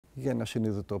για να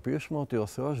συνειδητοποιήσουμε ότι ο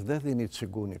Θεός δεν δίνει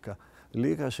τσιγκούνικα.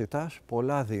 Λίγα ζητάς,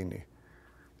 πολλά δίνει.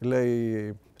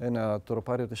 Λέει ένα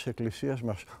τροπάριο της Εκκλησίας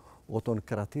μας, «Ο τον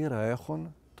κρατήρα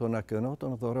έχων, τον ακενό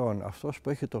των δωρεών». Αυτός που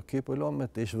έχει το κύπελο με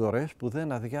τις δωρές που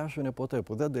δεν αδειάζουν ποτέ,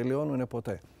 που δεν τελειώνουν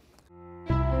ποτέ.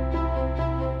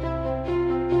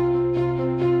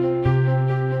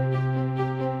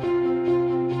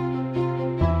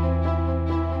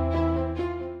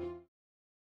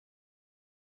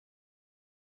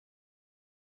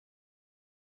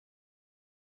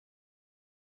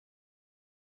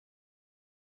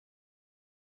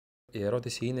 Η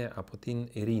ερώτηση είναι από την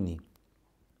Ειρήνη.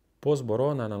 Πώς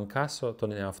μπορώ να αναγκάσω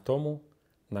τον εαυτό μου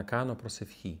να κάνω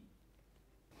προσευχή?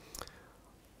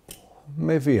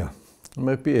 Με βία,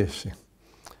 με πίεση.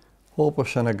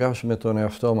 Όπως αναγκάζουμε τον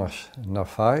εαυτό μας να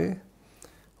φάει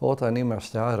όταν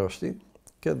είμαστε άρρωστοι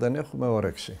και δεν έχουμε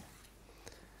όρεξη.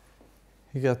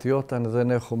 Γιατί όταν δεν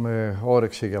έχουμε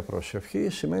όρεξη για προσευχή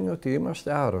σημαίνει ότι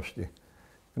είμαστε άρρωστοι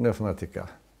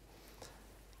πνευματικά.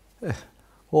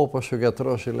 Όπως ο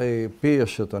γιατρός λέει,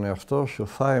 πίεσε τον εαυτό σου,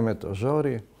 φάει με το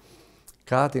ζόρι,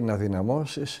 κάτι να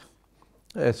δυναμώσεις.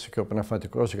 Έτσι και ο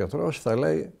πνευματικός γιατρός θα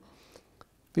λέει,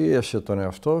 πίεσε τον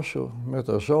εαυτό σου με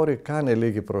το ζόρι, κάνε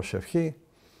λίγη προσευχή.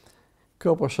 Και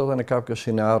όπως όταν κάποιος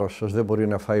είναι άρρωστος δεν μπορεί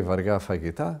να φάει βαριά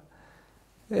φαγητά,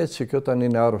 έτσι και όταν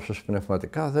είναι άρρωστος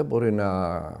πνευματικά δεν μπορεί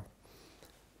να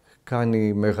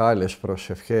κάνει μεγάλες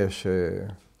προσευχές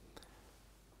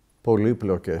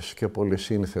πολύπλοκες και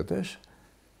πολυσύνθετες.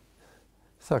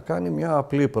 Θα κάνει μια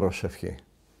απλή προσευχή.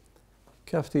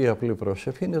 Και αυτή η απλή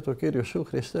προσευχή είναι το Κύριο σου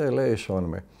Χριστέ ελέησόν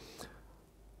με.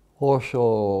 Όσο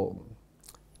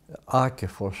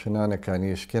άκεφος να είναι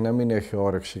κανείς και να μην έχει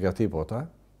όρεξη για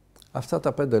τίποτα, αυτά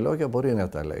τα 5 λόγια μπορεί να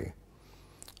τα λέει.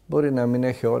 Μπορεί να μην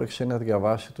έχει όρεξη να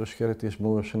διαβάσει τους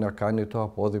χαιρετισμούς, να κάνει το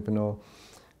απόδειπνο,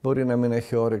 μπορεί να μην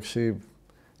έχει όρεξη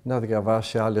να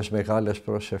διαβάσει άλλες μεγάλες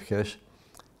προσευχές,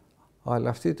 αλλά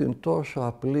αυτή την τόσο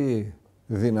απλή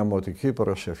δυναμωτική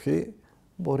προσευχή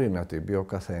μπορεί να την πει ο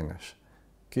καθένας.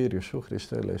 Κύριε σου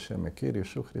Χριστέ ελέησέ με, Κύριε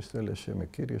σου Χριστέ ελέησέ με,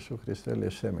 Κύριε σου Χριστέ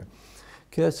ελέησέ με.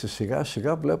 Και έτσι σιγά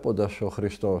σιγά βλέποντας ο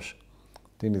Χριστός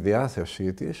την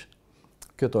διάθεσή της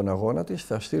και τον αγώνα της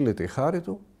θα στείλει τη χάρη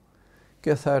του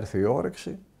και θα έρθει η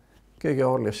όρεξη και για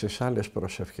όλες τις άλλες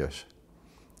προσευχές.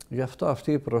 Γι' αυτό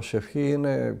αυτή η προσευχή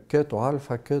είναι και το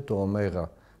α και το ω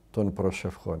των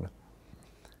προσευχών.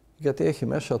 Γιατί έχει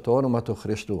μέσα το όνομα του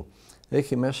Χριστού,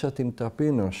 έχει μέσα την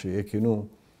ταπείνωση εκείνου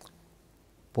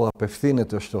που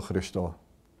απευθύνεται στο Χριστό.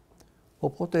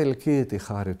 Οπότε ελκύει τη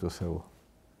χάρη του Θεού.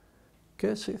 Και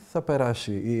έτσι θα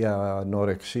περάσει η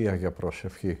ανορεξία για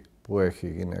προσευχή που έχει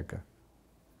η γυναίκα.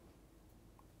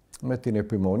 Με την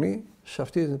επιμονή σε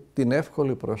αυτή την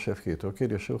εύκολη προσευχή. Το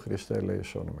Κύριε σου Χριστέ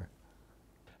ελέησόν με.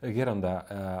 Γέροντα,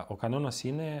 ο κανόνας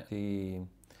είναι ότι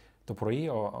το πρωί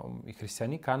οι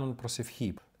χριστιανοί κάνουν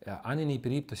προσευχή. Αν είναι η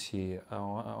περίπτωση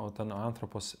όταν ο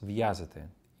άνθρωπος βιάζεται,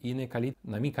 είναι καλύτερα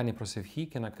να μην κάνει προσευχή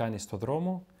και να κάνει στο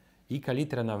δρόμο ή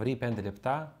καλύτερα να βρει 5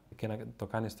 λεπτά και να το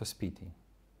κάνει στο σπίτι?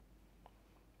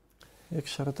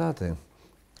 Εξαρτάται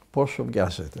πόσο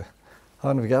βιάζεται.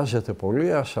 Αν βιάζεται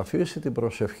πολύ, ας αφήσει την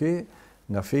προσευχή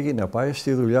να φύγει, να πάει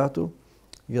στη δουλειά του,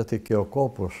 γιατί και ο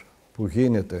κόπος που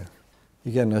γίνεται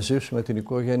για να ζήσουμε την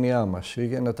οικογένειά μας ή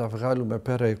για να τα βγάλουμε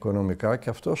πέρα οικονομικά, και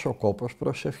αυτός ο κόπος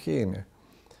προσευχή είναι.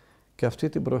 Και αυτή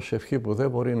την προσευχή που δεν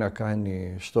μπορεί να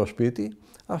κάνει στο σπίτι,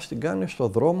 ας την κάνει στο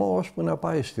δρόμο ώσπου να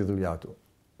πάει στη δουλειά του.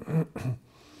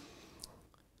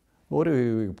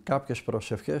 Μπορεί κάποιες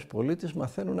προσευχές πολλοί τις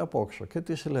μαθαίνουν απόξω και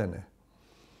τις λένε.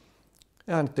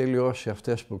 Εάν τελειώσει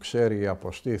αυτές που ξέρει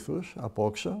από στήθους,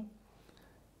 απόξω,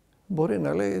 μπορεί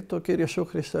να λέει το Κύριε σου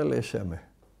Χριστέ ελέησέ με,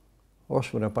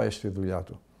 ώσπου να πάει στη δουλειά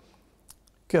του.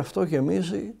 Και αυτό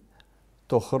γεμίζει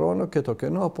το χρόνο και το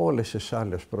κενό από όλες τις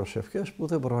άλλες προσευχές που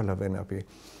δεν πρόλαβε να πει.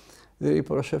 Η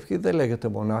προσευχή δεν λέγεται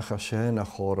μονάχα σε ένα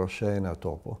χώρο, σε ένα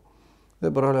τόπο.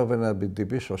 Δεν πρόλαβε να την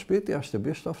πει στο σπίτι, ας την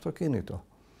πει στο αυτοκίνητο.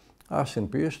 Ας την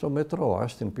πει στο μετρό,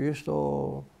 ας την πει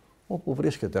στο όπου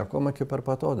βρίσκεται, ακόμα και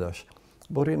περπατώντας.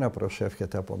 Μπορεί να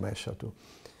προσεύχεται από μέσα του.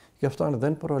 Γι' αυτό αν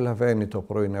δεν προλαβαίνει το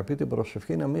πρωί να πει την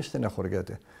προσευχή, να μην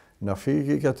στεναχωριέται. Να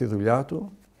φύγει για τη δουλειά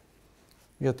του,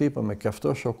 γιατί είπαμε και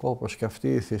αυτός ο κόπος και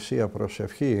αυτή η θυσία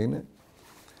προσευχή είναι,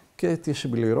 και τη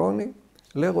συμπληρώνει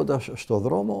λέγοντας στο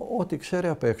δρόμο ό,τι ξέρει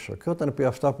απ' έξω. Και όταν πει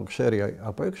αυτά που ξέρει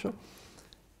απ' έξω,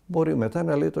 μπορεί μετά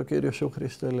να λέει το Κύριο σου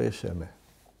Χριστέ ελέησέ με.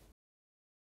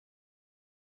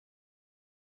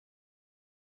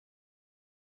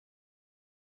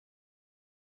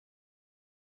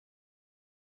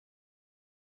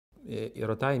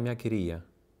 Ρωτάει μια κυρία,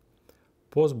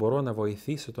 πώς μπορώ να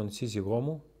βοηθήσω τον σύζυγό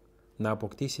μου να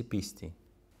αποκτήσει πίστη?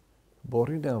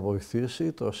 μπορεί να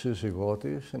βοηθήσει το σύζυγό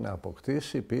της να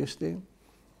αποκτήσει πίστη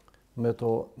με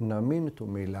το να μην του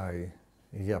μιλάει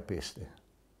για πίστη.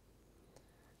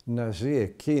 Να ζει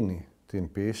εκείνη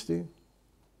την πίστη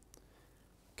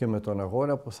και με τον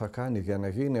αγώνα που θα κάνει για να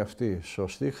γίνει αυτή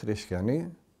σωστή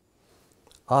χριστιανή,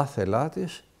 άθελά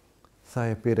της θα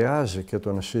επηρεάζει και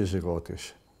τον σύζυγό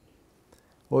της.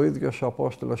 Ο ίδιος ο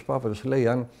Απόστολος Παύλος λέει,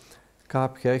 αν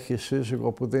κάποια έχει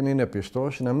σύζυγο που δεν είναι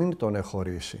πιστός, να μην τον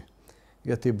εχωρίσει.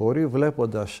 Γιατί μπορεί,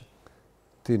 βλέποντας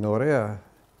την ωραία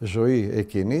ζωή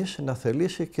εκείνης, να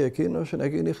θελήσει και εκείνος να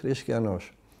γίνει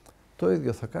χριστιανός. Το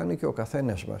ίδιο θα κάνει και ο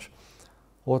καθένας μας.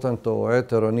 Όταν το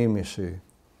έτερο νήμιση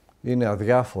είναι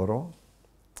αδιάφορο,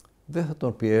 δεν θα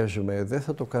τον πιέζουμε, δεν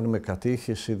θα το κάνουμε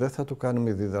κατήχηση, δεν θα του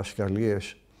κάνουμε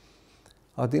διδασκαλίες.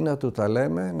 Αντί να του τα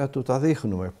λέμε, να του τα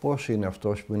δείχνουμε πώς είναι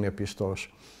αυτός που είναι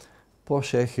πιστός,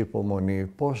 πώς έχει υπομονή,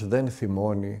 πώς δεν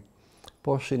θυμώνει,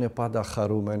 πώς είναι πάντα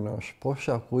χαρούμενος, πώς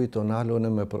ακούει τον άλλον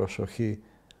με προσοχή,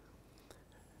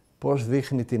 πώς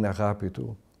δείχνει την αγάπη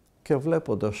του. Και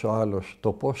βλέποντας ο άλλος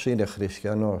το πώς είναι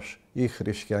χριστιανός ή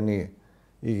χριστιανή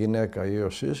η γυναίκα ή ο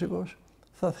σύζυγος,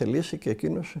 θα θελήσει και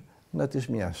εκείνος να της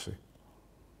μοιάσει.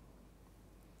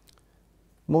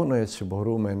 Μόνο έτσι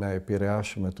μπορούμε να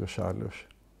επηρεάσουμε τους άλλους.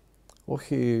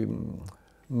 Όχι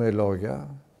με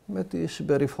λόγια, με τη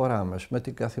συμπεριφορά μας, με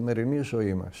την καθημερινή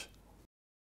ζωή μας.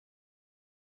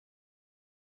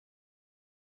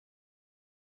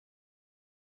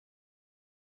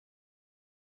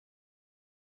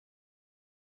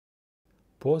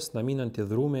 Πώς να μην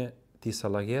αντιδρούμε τις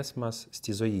αλλαγές μας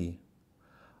στη ζωή,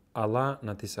 αλλά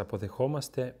να τις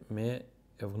αποδεχόμαστε με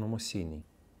ευγνωμοσύνη.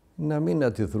 Να μην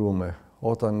αντιδρούμε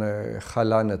όταν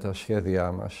χαλάνε τα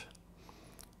σχέδιά μας.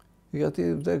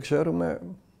 Γιατί δεν ξέρουμε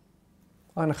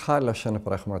αν χάλασαν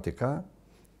πραγματικά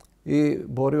ή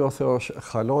μπορεί ο Θεός,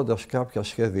 χαλώντας κάποια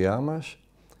σχέδιά μας,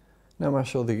 να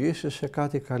μας οδηγήσει σε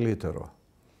κάτι καλύτερο.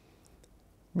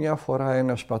 Μια φορά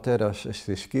ένας πατέρας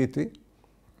στη Σκήτη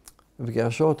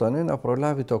βιαζόταν να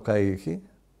προλάβει το καΐκι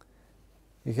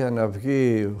για να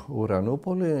βγει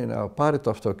Ουρανούπολη, να πάρει το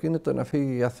αυτοκίνητο να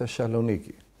φύγει για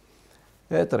Θεσσαλονίκη.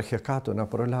 Έτρεχε κάτω να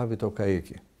προλάβει το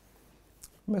καΐκι.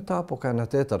 Μετά από κάνα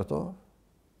τέταρτο,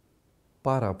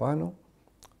 παραπάνω,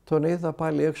 τον είδα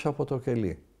πάλι έξω από το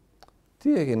κελί.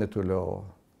 Τι έγινε, του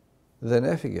λέω, δεν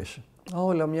έφυγες?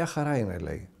 Όλα μια χαρά είναι,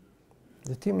 λέει.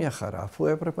 Τι μια χαρά, αφού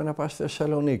έπρεπε να πας στη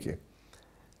Θεσσαλονίκη?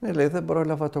 Ναι, λέει, δεν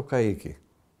πρόλαβα το καΐκι.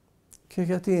 Και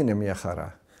γιατί είναι μια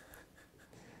χαρά?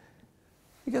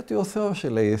 Γιατί ο Θεός,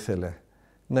 λέει, ήθελε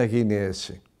να γίνει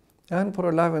έτσι. Αν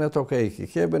προλάβαινε το καΐκι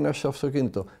και έμπαινε στο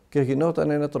αυτοκίνητο και γινόταν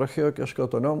ένα τροχαίο και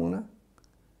σκοτωνόμουν,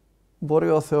 μπορεί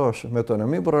ο Θεός με το να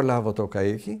μην προλάβω το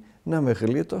καΐκι να με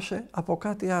γλίτωσε από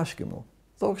κάτι άσχημο.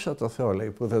 Δόξα τω Θεώ,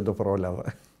 λέει, που δεν το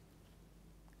πρόλαβα.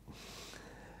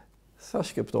 Θα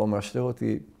σκεπτόμαστε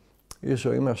ότι η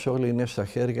ζωή μας όλη είναι στα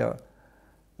χέρια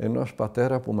ενός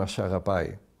πατέρα που μας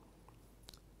αγαπάει.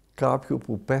 Κάποιου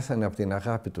που πέθανε από την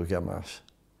αγάπη του για μας.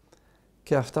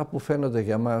 Και αυτά που φαίνονται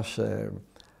για μας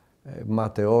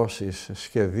ματαιώσεις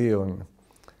σχεδίων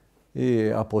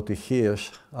ή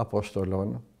αποτυχίες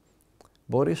αποστολών,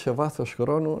 μπορεί σε βάθος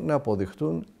χρόνου να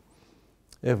αποδειχτούν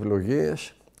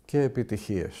ευλογίες και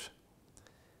επιτυχίες.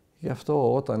 Γι'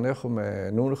 αυτό όταν έχουμε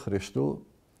νουν Χριστού,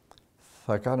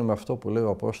 θα κάνουμε αυτό που λέει ο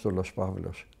Απόστολος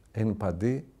Παύλος. Εν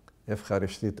παντί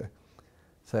ευχαριστείτε.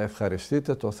 Θα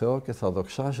ευχαριστείτε το Θεό και θα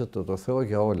δοξάζετε το Θεό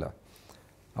για όλα.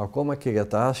 Ακόμα και για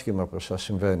τα άσχημα που σας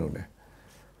συμβαίνουν.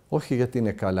 Όχι γιατί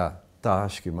είναι καλά τα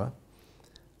άσχημα,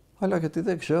 αλλά γιατί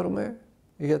δεν ξέρουμε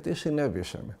γιατί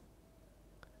συνέβησαν.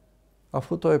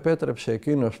 Αφού το επέτρεψε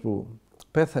εκείνος που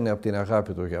πέθανε από την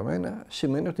αγάπη του για μένα,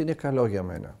 σημαίνει ότι είναι καλό για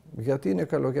μένα. Γιατί είναι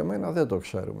καλό για μένα δεν το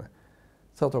ξέρουμε.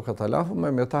 Θα το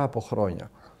καταλάβουμε μετά από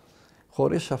χρόνια.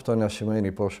 Χωρίς αυτό να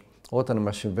σημαίνει πως όταν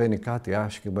μας συμβαίνει κάτι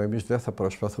άσχημο, εμείς δεν θα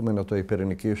προσπαθούμε να το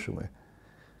υπερνικήσουμε.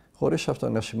 Χωρίς αυτό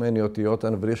να σημαίνει ότι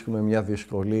όταν βρίσκουμε μια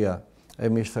δυσκολία,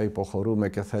 εμείς θα υποχωρούμε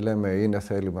και θα λέμε είναι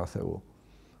θέλημα Θεού.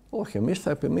 Όχι, εμείς θα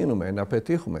επιμείνουμε να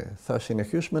πετύχουμε, θα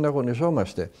συνεχίσουμε να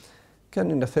αγωνιζόμαστε. Και αν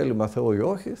είναι θέλημα Θεού ή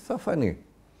όχι, θα φανεί.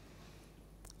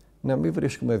 Να μην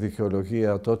βρίσκουμε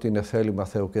δικαιολογία το ότι είναι θέλημα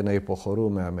Θεού και να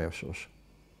υποχωρούμε αμέσως.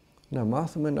 Να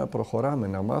μάθουμε να προχωράμε,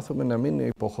 να μάθουμε να μην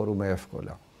υποχωρούμε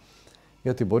εύκολα.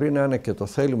 Γιατί μπορεί να είναι και το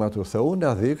θέλημα του Θεού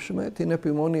να δείξουμε την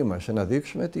επιμονή μας, να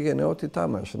δείξουμε τη γενναιότητά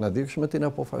μας, να δείξουμε την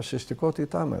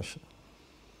αποφασιστικότητά μας.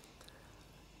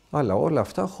 Αλλά όλα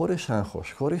αυτά χωρίς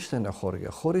άγχος, χωρίς στεναχώρια,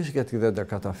 χωρίς γιατί δεν τα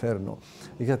καταφέρνω,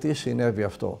 γιατί συνέβη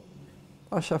αυτό.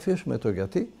 Ας αφήσουμε το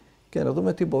γιατί και να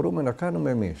δούμε τι μπορούμε να κάνουμε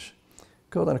εμείς.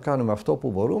 Και όταν κάνουμε αυτό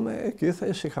που μπορούμε, εκεί θα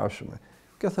ησυχάσουμε.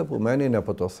 Και θα που μένει είναι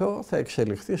από το Θεό, θα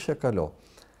εξελιχθεί σε καλό.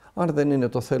 Αν δεν είναι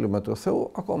το θέλημα του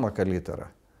Θεού, ακόμα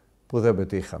καλύτερα, που δεν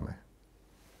πετύχαμε.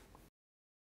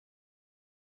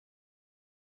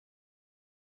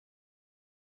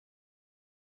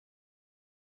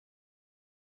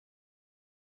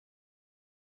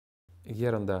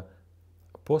 Γέροντα,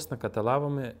 πώς να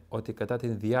καταλάβουμε ότι κατά τη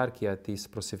διάρκεια της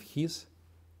προσευχής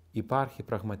υπάρχει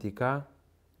πραγματικά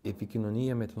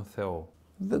επικοινωνία με τον Θεό?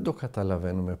 Δεν το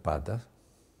καταλαβαίνουμε πάντα.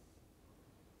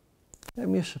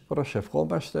 Εμείς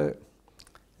προσευχόμαστε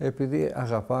επειδή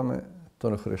αγαπάμε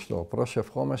τον Χριστό.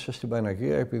 Προσευχόμαστε στην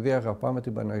Παναγία επειδή αγαπάμε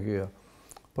την Παναγία.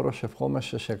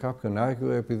 Προσευχόμαστε σε κάποιον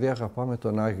Άγιο επειδή αγαπάμε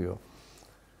τον Άγιο.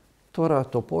 Τώρα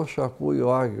το πόσο ακούει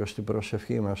ο Άγιος την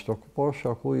προσευχή μας, το πόσο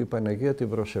ακούει η Παναγία την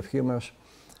προσευχή μας,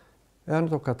 εάν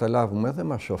το καταλάβουμε δεν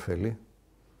μας ωφελεί.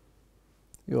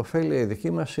 Η ωφέλεια η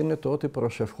δική μας είναι το ότι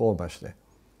προσευχόμαστε.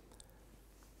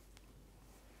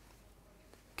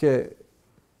 Και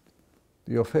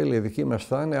η ωφέλεια η δική μας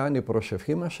θα είναι αν η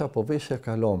προσευχή μας αποβεί σε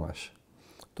καλό μας.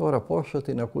 Τώρα πόσο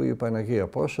την ακούει η Παναγία,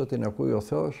 πόσο την ακούει ο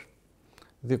Θεός,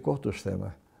 δικό τους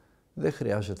θέμα. Δεν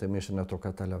χρειάζεται εμείς να το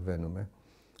καταλαβαίνουμε.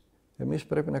 Εμείς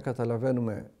πρέπει να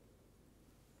καταλαβαίνουμε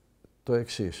το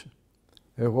εξής.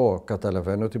 Εγώ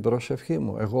καταλαβαίνω την προσευχή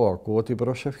μου, εγώ ακούω την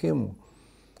προσευχή μου,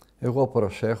 εγώ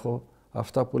προσέχω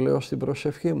αυτά που λέω στην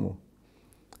προσευχή μου.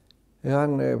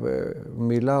 Εάν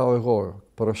μιλάω εγώ,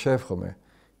 προσεύχομαι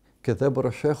και δεν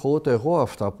προσέχω ούτε εγώ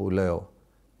αυτά που λέω,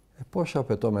 πώς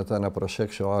απαιτώ μετά να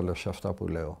προσέξει ο άλλος αυτά που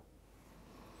λέω?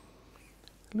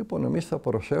 Λοιπόν, εμείς θα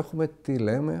προσέχουμε τι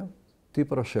λέμε, τι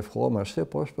προσευχόμαστε,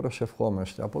 πώς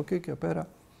προσευχόμαστε. Από εκεί και πέρα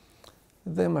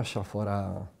δεν μας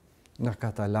αφορά να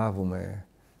καταλάβουμε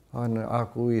αν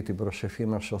ακούει την προσευχή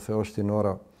μας ο Θεός την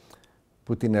ώρα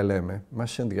που την λέμε.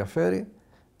 Μας ενδιαφέρει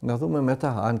να δούμε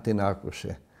μετά αν την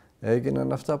άκουσε.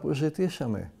 Έγιναν αυτά που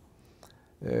ζητήσαμε.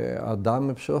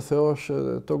 Αντάμεψε ο Θεός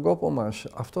τον κόπο μας.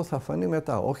 Αυτό θα φανεί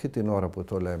μετά, όχι την ώρα που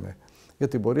το λέμε.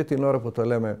 Γιατί μπορεί την ώρα που το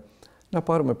λέμε να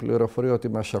πάρουμε πληροφορία ότι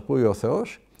μας ακούει ο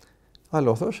Θεός, αλλά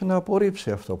ο Θεός να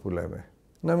απορρίψει αυτό που λέμε,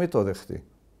 να μην το δεχτεί.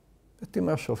 Τι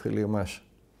μας οφείλει εμάς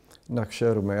να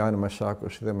ξέρουμε αν μας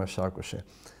άκουσε ή δεν μας άκουσε?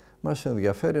 Μας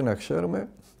ενδιαφέρει να ξέρουμε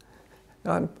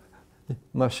αν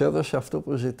μας έδωσε αυτό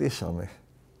που ζητήσαμε.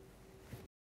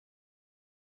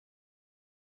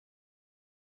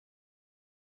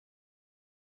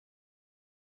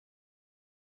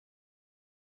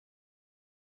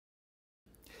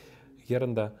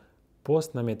 Γέροντα,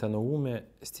 πώς να μετανοούμε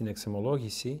στην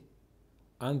εξομολόγηση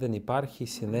αν δεν υπάρχει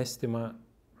συναίσθημα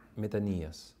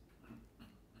μετανοίας?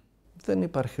 Δεν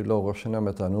υπάρχει λόγος να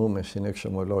μετανοούμε στην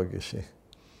εξομολόγηση.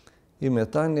 Η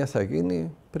μετάνοια θα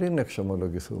γίνει πριν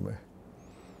εξομολογηθούμε.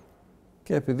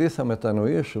 Και επειδή θα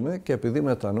μετανοήσουμε και επειδή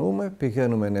μετανοούμε,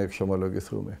 πηγαίνουμε να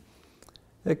εξομολογηθούμε.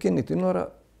 Εκείνη την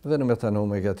ώρα δεν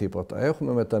μετανοούμε για τίποτα.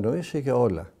 Έχουμε μετανοήσει για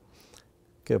όλα.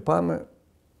 Και πάμε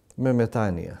με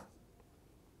μετάνοια.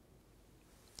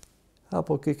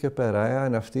 Από εκεί και πέρα,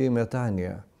 εάν αυτή η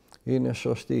μετάνοια είναι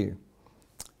σωστή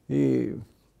ή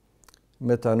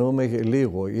μετανοούμε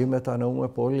λίγο ή μετανοούμε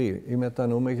πολύ ή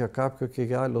μετανοούμε για κάποιο και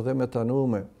για άλλο δεν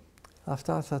μετανοούμε,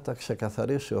 αυτά θα τα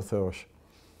ξεκαθαρίσει ο Θεός.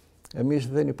 Εμείς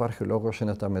δεν υπάρχει λόγος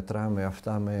να τα μετράμε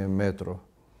αυτά με μέτρο.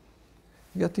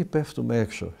 Γιατί πέφτουμε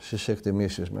έξω στις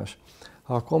εκτιμήσεις μας.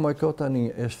 Ακόμα και όταν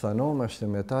αισθανόμαστε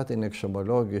μετά την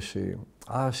εξομολόγηση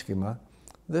άσχημα,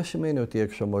 δεν σημαίνει ότι η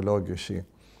εξομολόγηση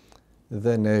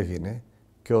δεν έγινε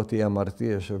και ότι οι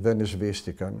αμαρτίες δεν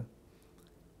σβήστηκαν.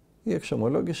 Η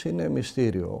εξομολόγηση είναι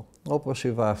μυστήριο, όπως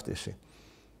η βάφτιση.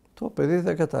 Το παιδί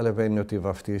δεν καταλαβαίνει ότι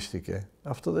βαφτίστηκε.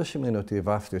 Αυτό δεν σημαίνει ότι η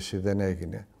βάφτιση δεν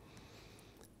έγινε.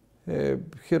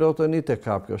 Χειροτονείται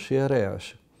κάποιος,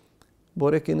 ιερέας.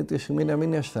 Μπορεί εκείνη τη στιγμή να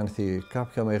μην αισθανθεί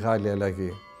κάποια μεγάλη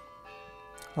αλλαγή.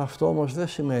 Αυτό όμως δεν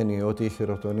σημαίνει ότι η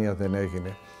χειροτονία δεν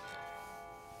έγινε.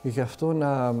 Γι' αυτό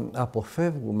να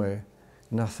αποφεύγουμε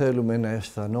να θέλουμε να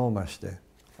αισθανόμαστε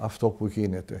αυτό που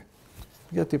γίνεται.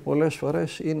 Γιατί πολλές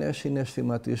φορές είναι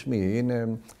συναισθηματισμοί,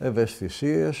 είναι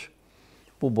ευαισθησίες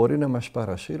που μπορεί να μας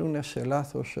παρασύρουν σε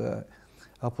λάθος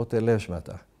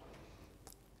αποτελέσματα.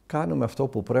 Κάνουμε αυτό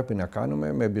που πρέπει να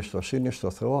κάνουμε με εμπιστοσύνη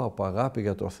στο Θεό, από αγάπη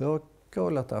για το Θεό και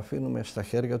όλα τα αφήνουμε στα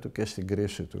χέρια Του και στην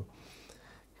κρίση Του.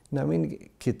 Να μην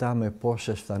κοιτάμε πώς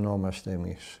αισθανόμαστε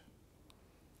εμείς.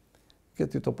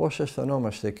 Γιατί το πώς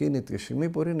αισθανόμαστε εκείνη τη στιγμή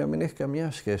μπορεί να μην έχει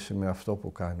καμιά σχέση με αυτό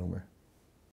που κάνουμε.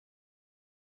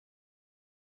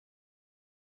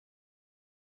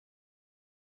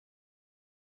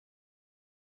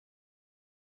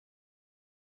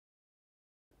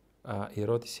 Η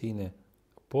ερώτηση είναι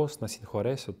πώς να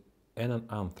συγχωρέσω έναν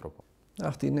άνθρωπο?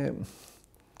 Αυτή είναι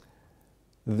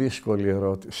δύσκολη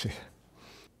ερώτηση.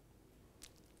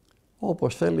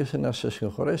 όπως θέλησε να σε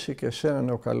συγχωρέσει και εσέναν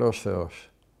ο καλός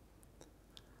Θεός.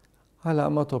 Αλλά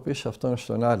άμα το πεις αυτόν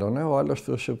στον άλλον, ο άλλος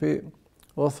του σου πει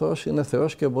ο Θεός είναι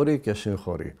Θεός και μπορεί και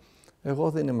συγχωρεί. Εγώ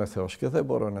δεν είμαι Θεός και δεν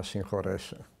μπορώ να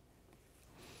συγχωρέσω.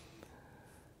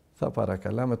 Θα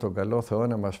παρακαλάμε τον καλό Θεό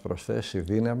να μας προσθέσει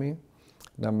δύναμη,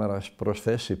 να μας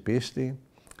προσθέσει πίστη,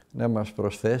 να μας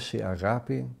προσθέσει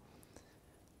αγάπη,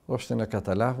 ώστε να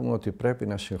καταλάβουμε ότι πρέπει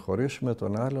να συγχωρήσουμε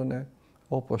τον άλλον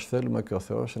όπως θέλουμε και ο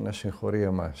Θεός να συγχωρεί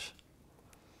εμάς.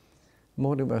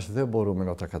 Μόνοι μας δεν μπορούμε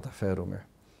να τα καταφέρουμε.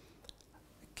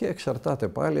 Και εξαρτάται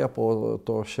πάλι από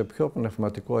το σε ποιο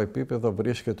πνευματικό επίπεδο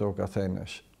βρίσκεται ο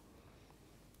καθένας.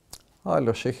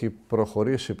 Άλλος έχει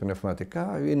προχωρήσει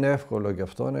πνευματικά, είναι εύκολο γι'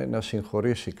 αυτόν να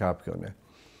συγχωρήσει κάποιον.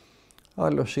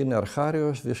 Άλλος είναι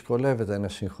αρχάριος, δυσκολεύεται να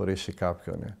συγχωρήσει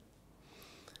κάποιον.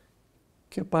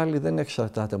 Και πάλι δεν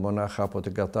εξαρτάται μονάχα από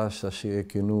την κατάσταση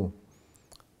εκείνου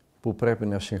που πρέπει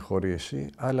να συγχωρήσει,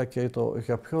 αλλά και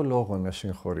για ποιο λόγο να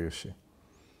συγχωρήσει.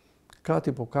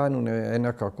 Κάτι που κάνουν,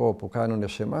 ένα κακό που κάνουν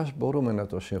σε εμάς, μπορούμε να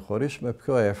το συγχωρήσουμε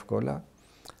πιο εύκολα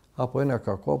από ένα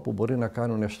κακό που μπορεί να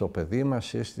κάνουν στο παιδί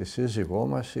μας ή στη σύζυγό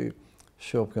μας ή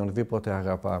σε οποιονδήποτε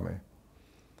αγαπάμε.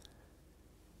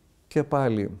 Και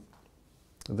πάλι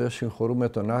δεν συγχωρούμε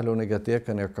τον άλλον γιατί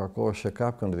έκανε κακό σε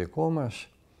κάποιον δικό μας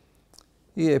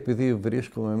ή επειδή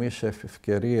βρίσκουμε εμείς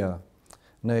ευκαιρία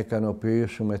να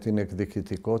ικανοποιήσουμε την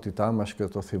εκδικητικότητά μας και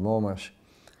το θυμό μας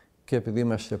και επειδή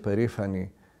είμαστε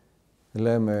περήφανοι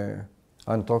λέμε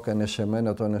αν το έκανε σε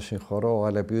μένα τον συγχωρώ,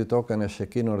 αλλά επειδή το έκανε σε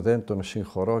εκείνον δεν τον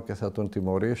συγχωρώ και θα τον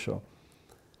τιμωρήσω.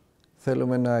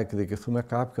 Θέλουμε να εκδικηθούμε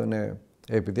κάποιον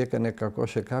επειδή έκανε κακό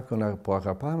σε κάποιον που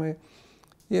αγαπάμε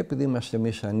ή επειδή είμαστε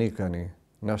εμείς ανίκανοι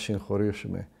να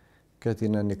συγχωρήσουμε και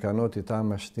την ανικανότητά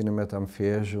μας την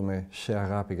μεταμφιέζουμε σε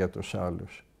αγάπη για τους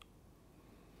άλλους.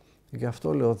 Γι'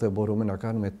 αυτό λέω δεν μπορούμε να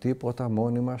κάνουμε τίποτα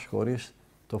μόνοι μας χωρίς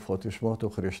το φωτισμό του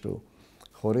Χριστού,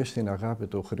 χωρίς την αγάπη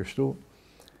του Χριστού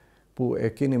που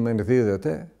εκείνη μεν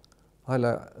δίδεται,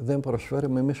 αλλά δεν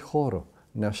προσφέρουμε εμείς χώρο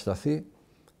να σταθεί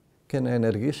και να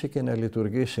ενεργήσει και να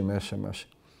λειτουργήσει μέσα μας.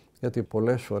 Γιατί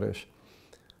πολλές φορές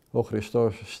ο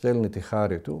Χριστός στέλνει τη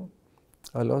χάρη Του,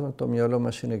 αλλά όταν το μυαλό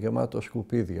μας είναι γεμάτο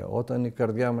σκουπίδια, όταν η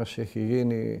καρδιά μας έχει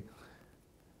γίνει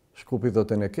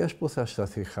σκουπιδοτενεκές, που θα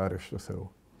σταθεί η χάρη του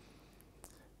Θεού.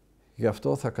 Γι'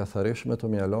 αυτό θα καθαρίσουμε το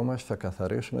μυαλό μας, θα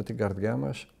καθαρίσουμε την καρδιά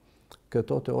μας και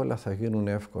τότε όλα θα γίνουν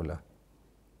εύκολα.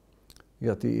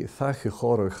 Γιατί θα έχει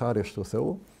χώρο η χάρη του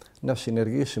Θεού να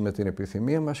συνεργήσει με την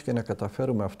επιθυμία μας και να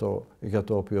καταφέρουμε αυτό για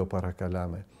το οποίο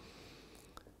παρακαλάμε.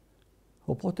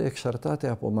 Οπότε εξαρτάται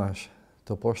από μας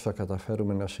το πώς θα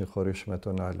καταφέρουμε να συγχωρήσουμε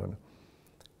τον άλλον.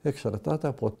 Εξαρτάται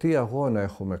από τι αγώνα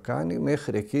έχουμε κάνει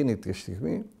μέχρι εκείνη τη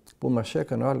στιγμή που μας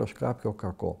έκανε ο άλλος κάποιο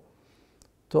κακό.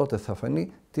 Τότε θα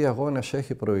φανεί τι αγώνας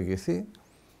έχει προηγηθεί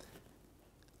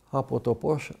από το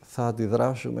πώς θα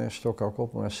αντιδράσουμε στο κακό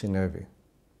που μας συνέβη.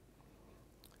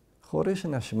 Χωρίς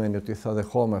να σημαίνει ότι θα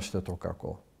δεχόμαστε το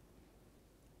κακό.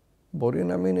 Μπορεί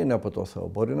να μην είναι από το Θεό,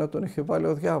 μπορεί να τον έχει βάλει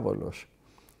ο διάβολος.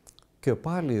 Και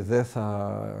πάλι δεν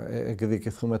θα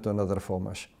εκδικηθούμε τον αδερφό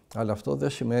μας. Αλλά αυτό δεν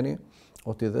σημαίνει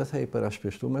ότι δεν θα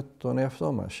υπερασπιστούμε τον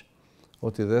εαυτό μας.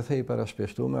 Ότι δεν θα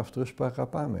υπερασπιστούμε αυτούς που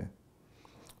αγαπάμε.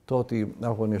 Το ότι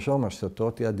αγωνιζόμαστε, το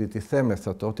ότι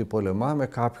αντιτιθέμεθα, το ότι πολεμάμε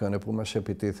κάποιον που μας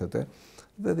επιτίθεται,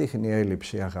 δεν δείχνει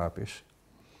έλλειψη αγάπης.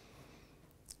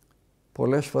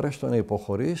 Πολλές φορές το να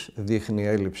υποχωρείς δείχνει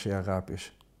έλλειψη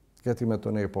αγάπης. Γιατί με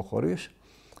το να υποχωρείς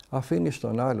αφήνεις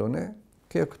τον άλλον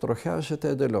και εκτροχιάζεται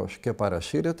εντελώς και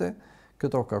παρασύρεται και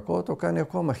το κακό το κάνει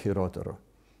ακόμα χειρότερο.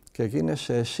 Και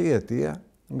γίνεσαι εσύ αιτία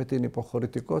με την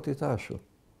υποχωρητικότητά σου.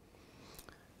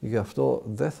 Γι' αυτό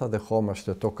δεν θα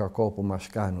δεχόμαστε το κακό που μας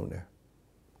κάνουνε.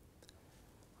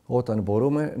 Όταν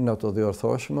μπορούμε να το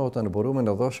διορθώσουμε, όταν μπορούμε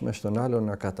να δώσουμε στον άλλον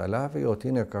να καταλάβει ότι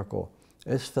είναι κακό.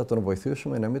 Έτσι θα τον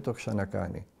βοηθήσουμε να μην το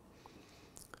ξανακάνει.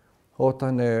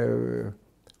 Όταν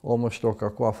όμως το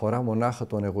κακό αφορά μονάχα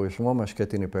τον εγωισμό μας και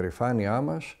την υπερηφάνειά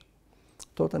μας,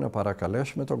 τότε να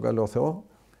παρακαλέσουμε τον καλό Θεό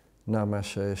να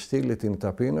μας στείλει την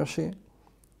ταπείνωση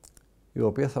η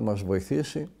οποία θα μας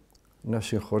βοηθήσει να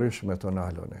συγχωρήσουμε τον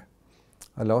άλλον.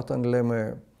 Αλλά όταν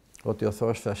λέμε ότι ο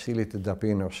Θεός θα στείλει την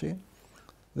ταπείνωση,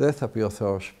 δεν θα πει ο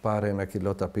Θεός πάρε 1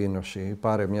 κιλό ταπείνωση ή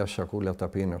πάρε μια σακούλα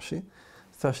ταπείνωση,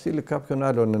 θα στείλει κάποιον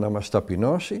άλλον να μας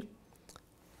ταπεινώσει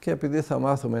και επειδή θα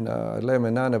μάθουμε να λέμε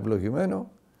να είναι ευλογημένο,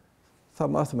 θα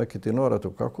μάθουμε και την ώρα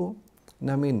του κακού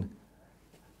να μην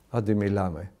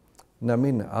αντιμιλάμε, να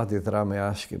μην αντιδράμε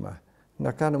άσχημα,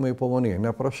 να κάνουμε υπομονή,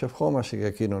 να προσευχόμαστε για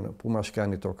εκείνον που μας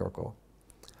κάνει το κακό.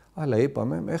 Αλλά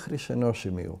είπαμε μέχρι σε ενός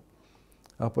σημείου.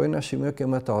 Από ένα σημείο και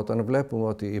μετά, όταν βλέπουμε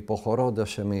ότι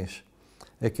υποχωρώντας εμείς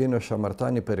εκείνος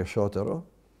αμαρτάνει περισσότερο,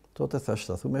 τότε θα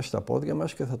σταθούμε στα πόδια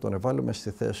μας και θα τον εβάλουμε στη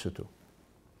θέση του.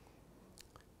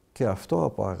 Και αυτό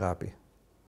από αγάπη.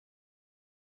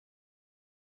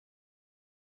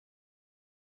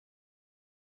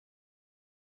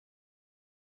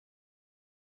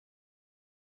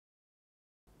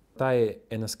 Ρωτάει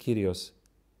ένας Κύριος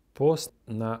πώς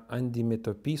να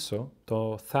αντιμετωπίσω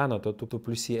το θάνατο του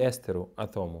πλουσιέστερου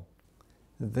ατόμου.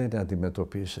 Δεν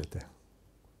αντιμετωπίζεται.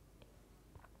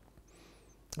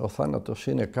 Ο θάνατος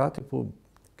είναι κάτι που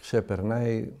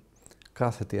ξεπερνάει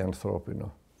κάθε τι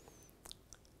ανθρώπινο.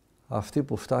 Αυτοί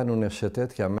που φτάνουν σε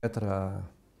τέτοια μέτρα,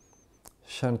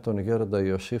 σαν τον Γέροντα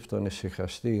Ιωσήφ τον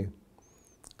ησυχαστή,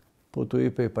 που του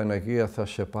είπε η Παναγία θα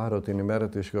σε πάρω την ημέρα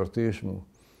της γιορτής μου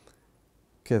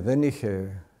και δεν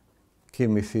είχε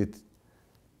κοιμηθεί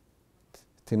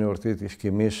την εορτή της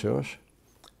κοιμήσεως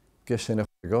και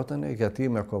στεναχωριότανε γιατί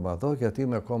είμαι ακόμα εδώ, γιατί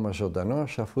είμαι ακόμα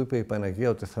ζωντανός, αφού είπε η Παναγία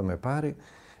ότι θα με πάρει,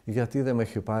 γιατί δεν με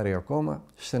έχει πάρει ακόμα,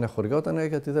 στεναχωριότανε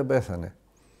γιατί δεν πέθανε.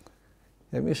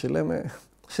 Εμείς λέμε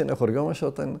στεναχωριόμαστε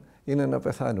όταν είναι να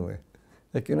πεθάνουμε.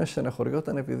 Εκείνος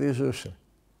στεναχωριόταν επειδή ζούσε.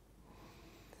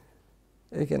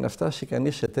 Για να φτάσει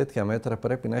κανείς σε τέτοια μέτρα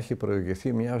πρέπει να έχει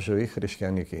προηγηθεί μια ζωή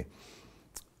χριστιανική.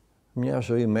 Μια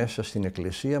ζωή μέσα στην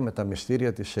Εκκλησία, με τα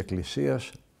μυστήρια της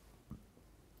Εκκλησίας,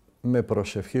 με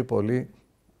προσευχή πολύ,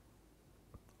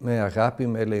 με αγάπη,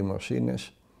 με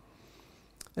ελεημοσύνες.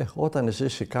 Όταν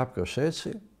ζήσει κάποιος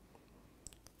έτσι,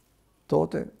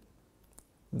 τότε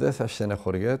δεν θα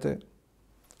στεναχωριέται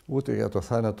ούτε για το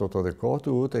θάνατο το δικό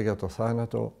του, ούτε για το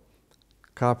θάνατο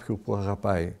κάποιου που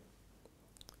αγαπάει.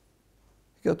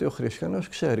 Γιατί ο χριστιανός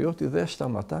ξέρει ότι δεν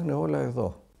σταματάνε όλα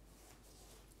εδώ.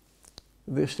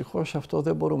 Δυστυχώς αυτό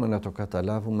δεν μπορούμε να το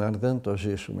καταλάβουμε αν δεν το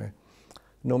ζήσουμε.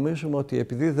 Νομίζουμε ότι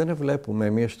επειδή δεν βλέπουμε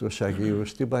εμείς τους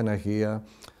Αγίους, την Παναγία,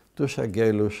 τους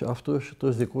αγγέλους, αυτούς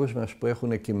τους δικούς μας που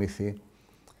έχουν κοιμηθεί,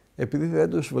 επειδή δεν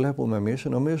τους βλέπουμε εμείς,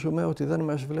 νομίζουμε ότι δεν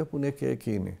μας βλέπουν και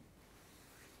εκείνοι.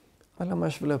 Αλλά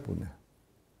μας βλέπουν.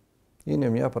 Είναι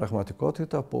μια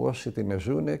πραγματικότητα που όσοι την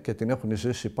ζουν και την έχουν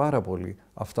ζήσει πάρα πολύ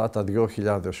αυτά τα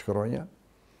 2.000 χρόνια,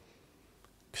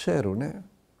 ξέρουν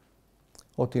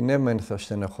ότι ναι μεν θα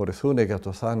στεναχωρηθούν για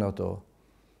το θάνατο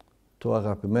του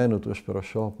αγαπημένου τους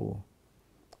προσώπου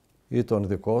ή τον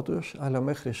δικό τους, αλλά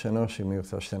μέχρι σε ενός σημείου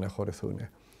θα στεναχωρηθούν.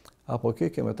 Από εκεί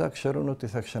και μετά ξέρουν ότι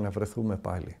θα ξαναβρεθούμε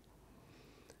πάλι.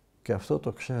 Και αυτό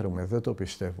το ξέρουμε, δεν το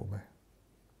πιστεύουμε.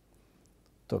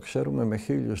 Το ξέρουμε με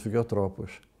 1.002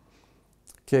 τρόπους.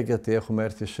 Και γιατί έχουμε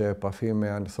έρθει σε επαφή με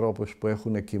ανθρώπους που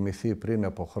έχουν κοιμηθεί πριν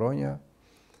από χρόνια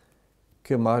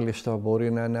και μάλιστα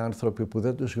μπορεί να είναι άνθρωποι που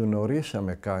δεν τους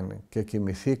γνωρίσαμε καν και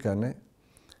κοιμηθήκανε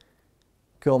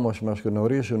και όμως μας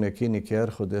γνωρίζουν εκείνοι και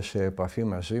έρχονται σε επαφή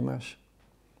μαζί μας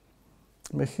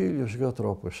με 1.002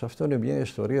 τρόπους. Αυτό είναι μια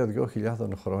ιστορία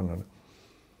 2.000 χρόνων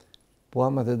που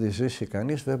άμα δεν τη ζήσει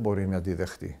κανείς δεν μπορεί να τη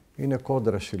δεχτεί. Είναι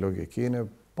κόντρα στη λογική, είναι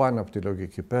πάνω από τη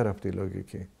λογική, πέρα από τη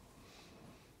λογική.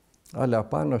 Αλλά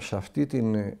πάνω σε αυτή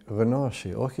την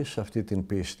γνώση, όχι σε αυτή την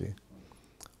πίστη,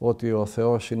 ότι ο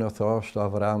Θεός είναι ο Θεός του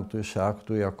Αβραάμ, του Ισαάκ,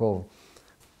 του Ιακώβ,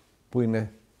 που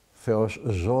είναι Θεός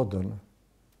ζώντων,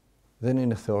 δεν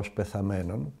είναι Θεός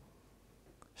πεθαμένων,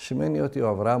 σημαίνει ότι ο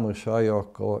Αβραάμ, ο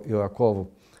Ισαάκ, ο Ιακώβ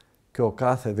και ο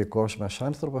κάθε δικός μας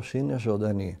άνθρωπος είναι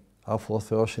ζωντανοί, αφού ο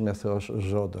Θεός είναι Θεός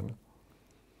ζώντων.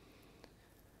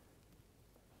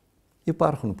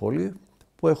 Υπάρχουν πολλοί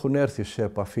που έχουν έρθει σε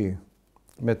επαφή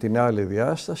με την άλλη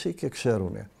διάσταση και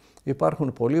ξέρουν.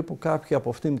 Υπάρχουν πολλοί που κάποιοι από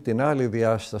αυτήν την άλλη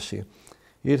διάσταση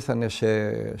ήρθανε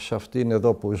σε αυτήν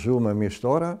εδώ που ζούμε εμείς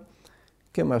τώρα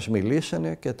και μας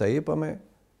μιλήσανε και τα είπαμε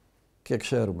και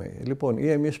ξέρουμε. Λοιπόν, ή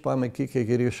εμείς πάμε εκεί και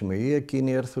γυρίσουμε, ή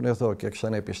εκείνοι έρθουν εδώ και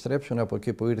ξαναεπιστρέψουν από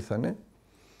εκεί που ήρθανε.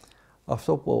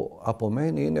 Αυτό που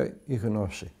απομένει είναι η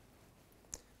γνώση.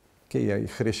 Και οι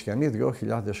χριστιανοί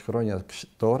 2.000 χρόνια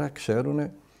τώρα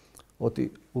ξέρουν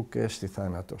ότι ουκ έστι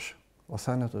θάνατος. Ο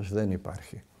θάνατος δεν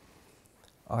υπάρχει.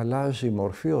 Αλλάζει η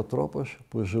μορφή, ο τρόπος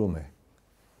που ζούμε.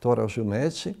 Τώρα ζούμε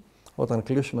έτσι, όταν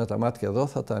κλείσουμε τα μάτια εδώ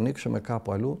θα τα ανοίξουμε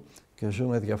κάπου αλλού και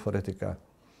ζούμε διαφορετικά.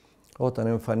 Όταν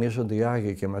εμφανίζονται οι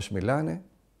Άγιοι και μας μιλάνε,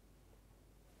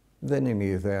 δεν είναι η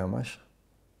ιδέα μας,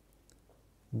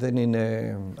 δεν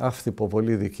είναι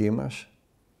αυθυποβολή δική μας,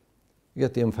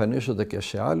 γιατί εμφανίζονται και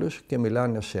σε άλλους και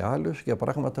μιλάνε σε άλλους για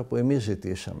πράγματα που εμείς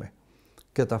ζητήσαμε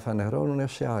και τα φανερώνουν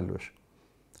σε άλλους.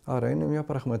 Άρα είναι μια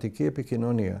πραγματική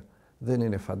επικοινωνία, δεν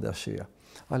είναι φαντασία.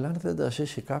 Αλλά αν δεν τα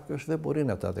ζήσει κάποιος δεν μπορεί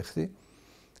να τα δεχτεί,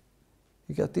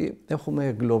 γιατί έχουμε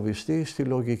εγκλωβιστεί στη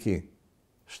λογική.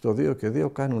 Στο 2 και 2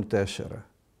 κάνουν 4.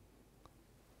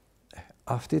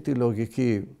 Αυτή τη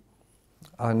λογική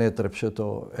ανέτρεψε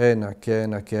το 1 και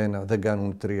 1 και 1, δεν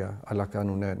κάνουν 3, αλλά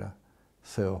κάνουν 1,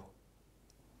 Θεό.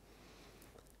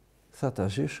 θα τα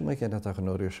ζήσουμε και να τα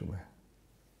γνωρίσουμε.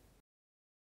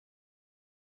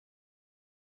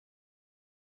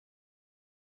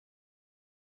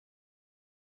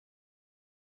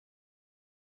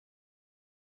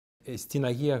 Στην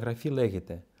Αγία Γραφή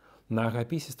λέγεται να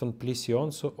αγαπήσεις τον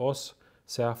πλησιόν σου ως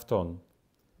σε αυτόν.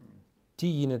 Τι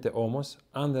γίνεται όμως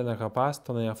αν δεν αγαπάς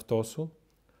τον εαυτό σου,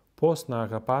 πώς να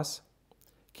αγαπάς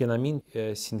και να μην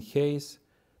συγχέεις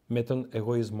με τον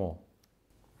εγωισμό.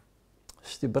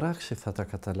 Στην πράξη θα τα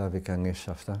καταλάβει κανείς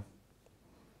αυτά.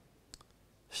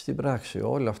 Στην πράξη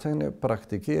όλα αυτά είναι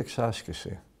πρακτική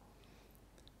εξάσκηση.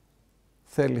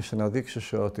 Θέλεις να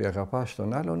δείξεις ότι αγαπάς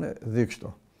τον άλλον, δείξ'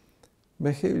 το.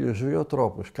 Με 1002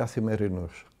 τρόπους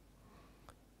καθημερινούς.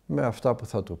 Με αυτά που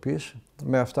θα του πεις,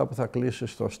 με αυτά που θα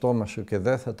κλείσεις το στόμα σου και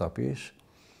δεν θα τα πεις,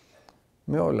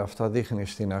 με όλα αυτά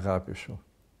δείχνεις την αγάπη σου.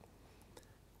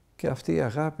 Και αυτή η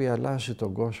αγάπη αλλάζει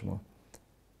τον κόσμο.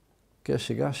 Και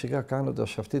σιγά σιγά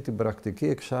κάνοντας αυτή την πρακτική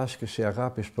εξάσκηση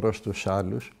αγάπης προς τους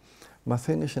άλλους,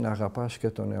 μαθαίνεις να αγαπάς και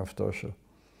τον εαυτό σου.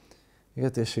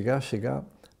 Γιατί σιγά σιγά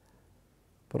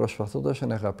προσπαθώντας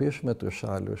να αγαπήσουμε τους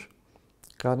άλλους,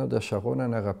 κάνοντας αγώνα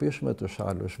να αγαπήσουμε τους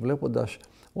άλλους, βλέποντας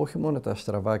όχι μόνο τα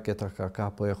στραβά και τα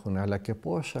κακά που έχουν, αλλά και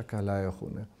πόσα καλά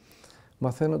έχουν,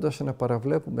 μαθαίνοντας να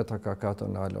παραβλέπουμε τα κακά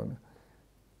των άλλων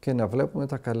και να βλέπουμε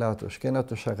τα καλά τους και να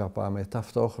τους αγαπάμε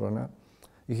ταυτόχρονα,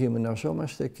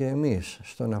 γυμναζόμαστε και εμείς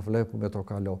στο να βλέπουμε το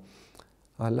καλό.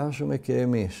 Αλλάζουμε και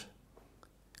εμείς.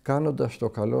 Κάνοντας το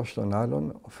καλό στον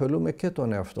άλλον, ωφελούμε και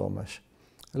τον εαυτό μας.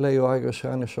 Λέει ο Άγιος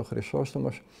Ιωάννης ο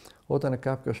Χρυσόστομος, όταν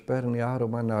κάποιος παίρνει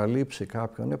άρωμα να αλείψει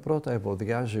κάποιον, πρώτα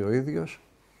ευωδιάζει ο ίδιος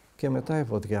και μετά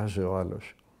ευωδιάζει ο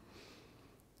άλλος.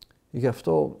 Γι'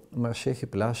 αυτό μας έχει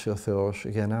πλάσει ο Θεός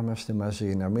για να είμαστε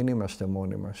μαζί, να μην είμαστε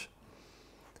μόνοι μας.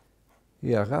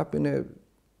 Η αγάπη είναι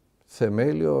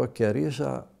θεμέλιο και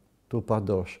ρίζα του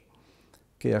παντός.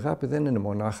 Και η αγάπη δεν είναι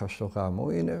μονάχα στο γάμο,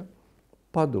 είναι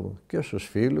παντού. Και στους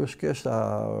φίλους και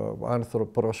στα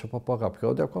πρόσωπα που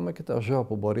αγαπιόνται, ακόμα και τα ζώα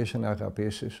που μπορείς να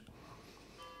αγαπήσεις.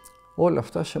 Όλα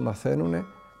αυτά σε μαθαίνουνε,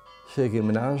 σε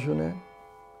γυμνάζουνε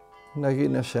να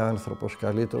γίνεσαι άνθρωπος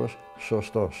καλύτερος,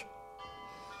 σωστός.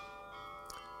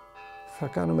 Θα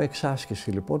κάνουμε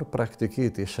εξάσκηση λοιπόν πρακτική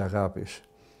της αγάπης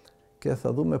και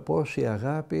θα δούμε πώς η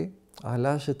αγάπη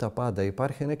αλλάζει τα πάντα.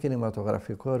 Υπάρχει ένα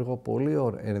κινηματογραφικό έργο πολύ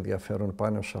ενδιαφέρον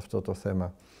πάνω σε αυτό το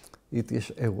θέμα. It is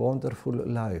a wonderful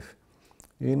life.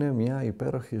 Είναι μια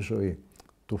υπέροχη ζωή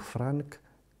του Φρανκ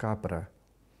Κάπρα.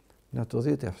 Να το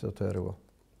δείτε αυτό το έργο.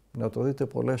 Να το δείτε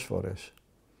πολλές φορές.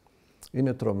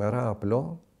 Είναι τρομερά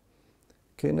απλό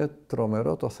και είναι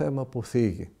τρομερό το θέμα που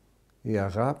θίγει. Η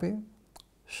αγάπη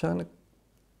σαν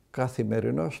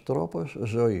καθημερινός τρόπος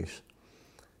ζωής.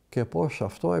 Και πώς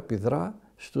αυτό επιδρά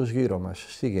στους γύρω μας,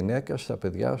 στη γυναίκα, στα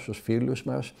παιδιά, στους φίλους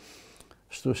μας,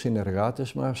 στους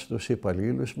συνεργάτες μας, στους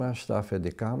υπαλλήλους μας, στα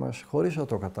αφεντικά μας, χωρίς να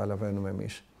το καταλαβαίνουμε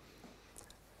εμείς.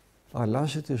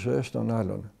 Αλλάζει τις ζωές των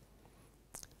άλλων.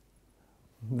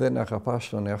 Δεν αγαπάς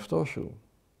τον εαυτό σου.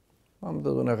 Αν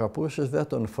δεν τον αγαπούσες, δεν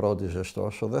τον φρόντιζες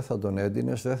τόσο, δεν θα τον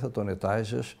έντυνες, δεν θα τον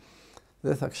ετάιζες,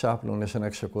 δεν θα ξάπλωνες να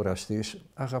ξεκουραστείς.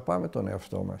 Αγαπάμε τον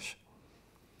εαυτό μας.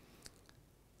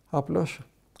 Απλώς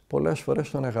πολλές φορές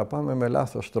τον αγαπάμε με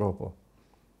λάθος τρόπο.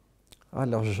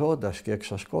 Αλλά ζώντας και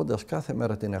εξασκώντας κάθε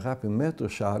μέρα την αγάπη με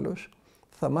τους άλλους,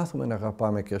 θα μάθουμε να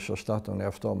αγαπάμε και σωστά τον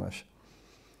εαυτό μας.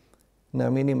 Να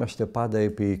μην είμαστε πάντα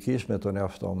επίοικείς με τον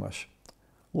εαυτό μας.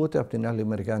 Ούτε από την άλλη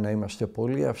μεριά να είμαστε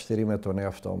πολύ αυστηροί με τον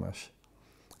εαυτό μας.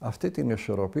 Αυτή την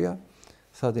ισορροπία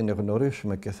θα την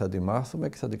γνωρίσουμε και θα την μάθουμε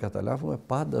και θα την καταλάβουμε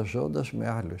πάντα ζώντας με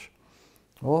άλλους.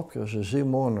 Όποιος ζει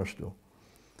μόνος του,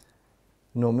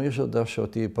 νομίζοντας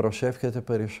ότι προσεύχεται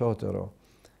περισσότερο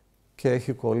και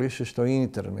έχει κολλήσει στο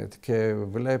ίντερνετ και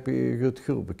βλέπει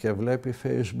YouTube και βλέπει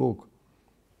Facebook,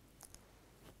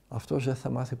 αυτός δεν θα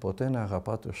μάθει ποτέ να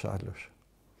αγαπά τους άλλους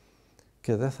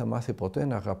και δεν θα μάθει ποτέ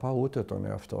να αγαπά ούτε τον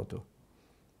εαυτό του.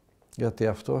 Γιατί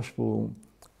αυτός που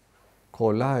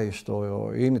κολλάει στο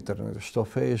ίντερνετ, στο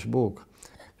Facebook,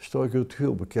 στο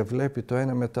YouTube και βλέπει το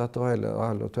ένα μετά το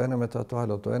άλλο, το ένα μετά το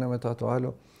άλλο, το ένα μετά το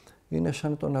άλλο, είναι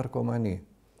σαν τον ναρκωμανή.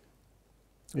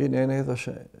 Είναι ένα είδος,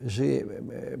 ζει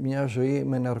μια ζωή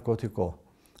με ναρκωτικό.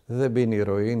 Δεν πίνει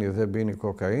ηρωίνη, δεν πίνει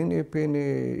κοκαίνη,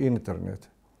 πίνει ίντερνετ.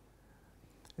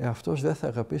 Αυτός δεν θα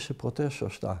αγαπήσει ποτέ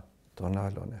σωστά τον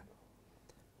άλλον.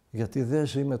 Γιατί δεν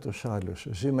ζει με τους άλλους.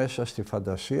 Ζει μέσα στη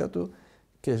φαντασία του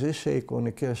και ζει σε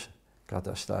εικονικές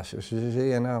καταστάσεις. Ζει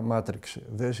ένα μάτριξ,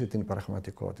 δεν ζει την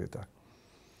πραγματικότητα.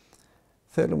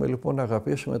 Θέλουμε λοιπόν να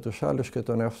αγαπήσουμε τους άλλους και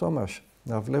τον εαυτό μας.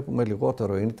 Να βλέπουμε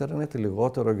λιγότερο ίντερνετ,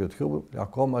 λιγότερο YouTube,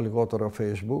 ακόμα λιγότερο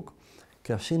Facebook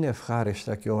και ας είναι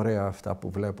ευχάριστα και ωραία αυτά που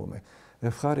βλέπουμε.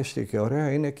 Ευχάριστη και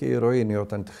ωραία είναι και η ηρωίνη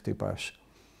όταν τη χτυπάς.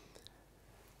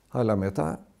 αλλά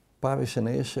μετά πάβεις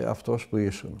να είσαι αυτός που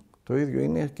ήσουν. Το ίδιο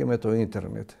είναι και με το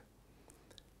ίντερνετ.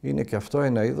 Είναι και αυτό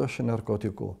ένα είδος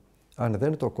ναρκωτικού. Αν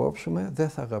δεν το κόψουμε, δεν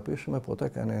θα αγαπήσουμε ποτέ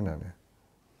κανέναν.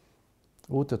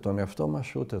 Ούτε τον εαυτό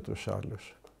μας, ούτε τους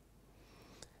άλλους.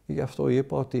 Γι' αυτό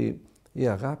είπα ότι η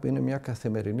αγάπη είναι μια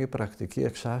καθημερινή πρακτική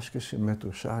εξάσκηση με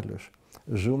τους άλλους.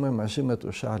 Ζούμε μαζί με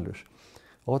τους άλλους.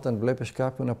 Όταν βλέπεις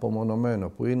κάποιον απομονωμένο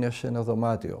που είναι σε ένα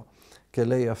δωμάτιο και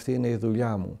λέει αυτή είναι η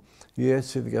δουλειά μου ή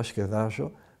έτσι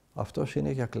διασκεδάζω, αυτός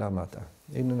είναι για κλάματα.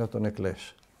 Είναι να τον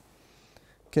εκλέσει.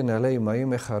 Και να λέει μα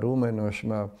είμαι χαρούμενος,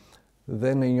 μα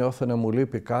δεν νιώθω να μου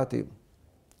λείπει κάτι.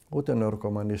 Ούτε ο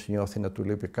ναρκωμανής νιώθει να του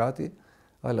λείπει κάτι,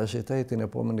 αλλά ζητάει την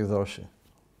επόμενη δόση.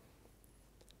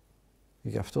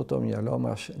 Γι' αυτό το μυαλό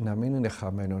μας να μην είναι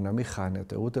χαμένο, να μην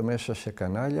χάνεται ούτε μέσα σε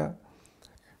κανάλια,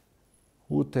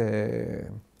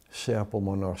 ούτε σε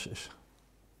απομονώσεις.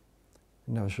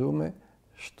 Να ζούμε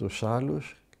στους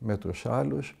άλλους, με τους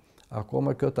άλλους,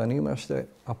 ακόμα και όταν είμαστε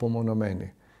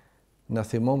απομονωμένοι. Να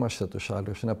θυμόμαστε τους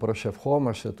άλλους, να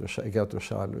προσευχόμαστε για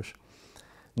τους άλλους,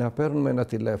 να παίρνουμε ένα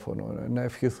τηλέφωνο, να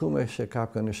ευχηθούμε σε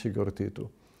κάποιον στη γιορτή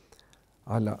του.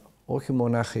 Αλλά όχι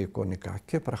μονάχα εικονικά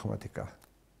και πραγματικά.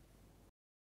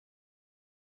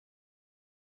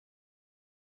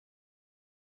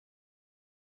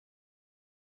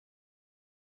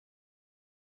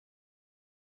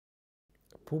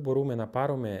 Πού μπορούμε να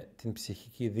πάρουμε την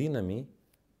ψυχική δύναμη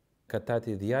κατά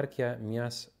τη διάρκεια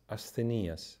μιας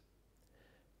ασθενείας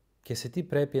και σε τι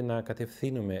πρέπει να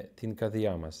κατευθύνουμε την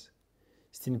καρδιά μας,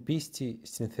 στην πίστη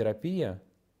στην θεραπεία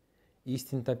ή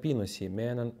στην ταπείνωση με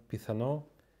έναν πιθανό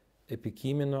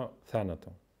επικείμενο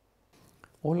θάνατο.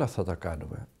 Όλα θα τα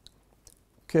κάνουμε.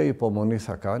 Και υπομονή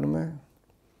θα κάνουμε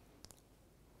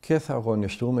και θα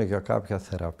αγωνιστούμε για κάποια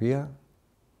θεραπεία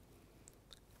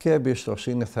και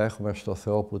εμπιστοσύνη θα έχουμε στο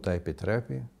Θεό που τα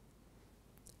επιτρέπει,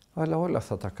 αλλά όλα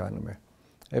θα τα κάνουμε.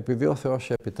 Επειδή ο Θεός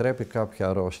επιτρέπει κάποια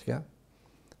αρρώστια,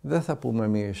 δεν θα πούμε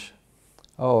εμείς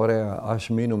ωραία, ας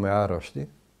μείνουμε άρρωστοι,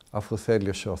 αφού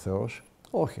θέλησε ο Θεός.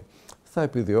 Όχι, θα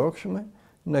επιδιώξουμε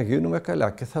να γίνουμε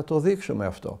καλά και θα το δείξουμε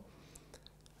αυτό.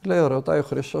 Λέει, ρωτάει ο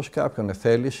Χριστός κάποιον,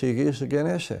 θέλεις υγιής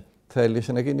γενέσαι, θέλεις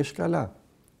να γίνεις καλά.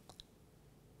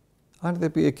 Αν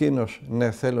δεν πει εκείνος,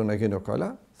 ναι, θέλω να γίνω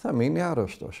καλά, θα μείνει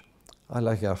άρρωστος.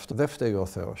 Αλλά γι' αυτό δεν φταίει ο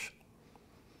Θεός.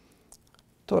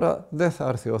 Τώρα δεν θα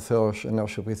έρθει ο Θεός να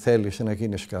σου πει θέλεις να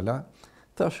γίνεις καλά,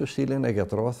 θα σου στείλει ένα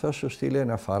γιατρό, θα σου στείλει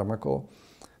ένα φάρμακο,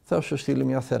 θα σου στείλει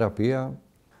μια θεραπεία.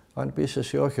 Αν πεις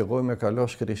εσύ όχι, εγώ είμαι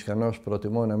καλός χριστιανός,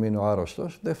 προτιμώ να μείνω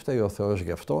άρρωστος, δεν φταίει ο Θεός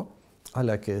γι' αυτό,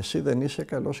 αλλά και εσύ δεν είσαι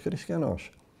καλός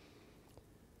χριστιανός.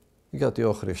 Γιατί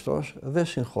ο Χριστός δεν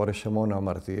συγχώρεσε μόνο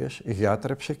αμαρτίες,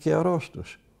 γιάτρεψε και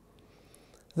αρρώστους.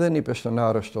 Δεν είπε στον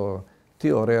άρρωστο,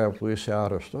 τι ωραία που είσαι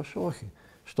άρρωστος, όχι.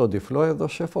 Στον τυφλό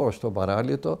έδωσε φως, στον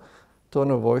παράλυτο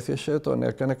τον βοήθησε, τον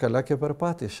έκανε καλά και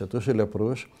περπάτησε. Τους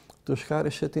λεπρούς τους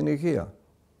χάρισε την υγεία.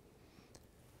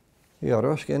 Η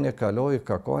αρρώστια είναι καλό ή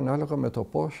κακό ανάλογα με το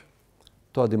πώς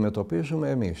το αντιμετωπίζουμε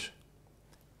εμείς.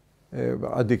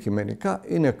 Αντικειμενικά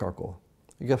είναι κακό.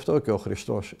 Γι' αυτό και ο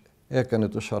Χριστός έκανε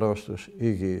τους αρρώστους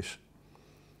υγιείς.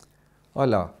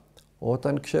 Αλλά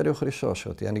όταν ξέρει ο Χριστός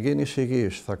ότι αν γίνεις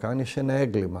υγιής θα κάνεις ένα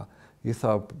έγκλημα ή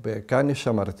θα κάνεις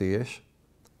αμαρτίες,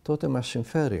 τότε μας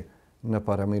συμφέρει να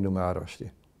παραμείνουμε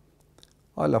άρρωστοι.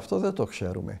 Αλλά αυτό δεν το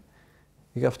ξέρουμε.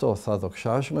 Γι' αυτό θα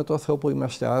δοξάζουμε το Θεό που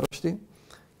είμαστε άρρωστοι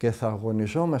και θα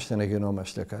αγωνιζόμαστε να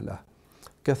γινόμαστε καλά.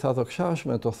 Και θα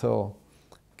δοξάζουμε το Θεό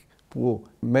που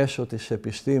μέσω της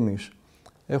επιστήμης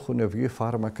έχουν βγει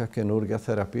φάρμακα καινούργια,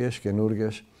 θεραπείες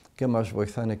καινούργιες και μας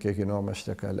βοηθάνε και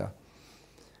γινόμαστε καλά.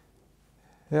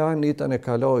 Εάν ήταν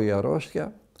καλό η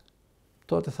αρρώστια,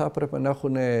 τότε θα έπρεπε να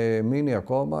έχουν μείνει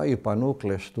ακόμα οι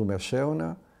πανούκλες του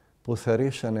Μεσαίωνα που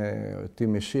θερήσανε τη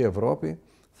μισή Ευρώπη,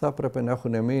 θα έπρεπε να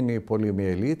έχουν μείνει οι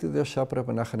πολυμιελίτιδες, θα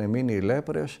έπρεπε να έχουν μείνει οι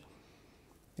λέπρες.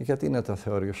 Γιατί να τα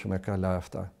θεωρήσουμε καλά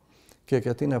αυτά και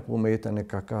γιατί να πούμε ήταν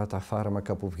κακά τα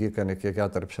φάρμακα που βγήκανε και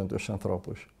γιάτρεψαν τους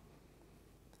ανθρώπους.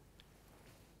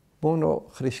 Μόνο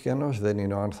χριστιανός δεν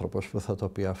είναι ο άνθρωπος που θα το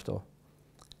πει αυτό.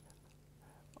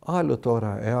 Άλλο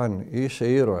τώρα, εάν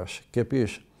είσαι ήρωας και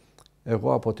πεις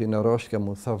εγώ από την αρρώστια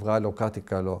μου θα βγάλω κάτι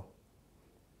καλό.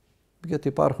 Γιατί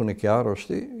υπάρχουν και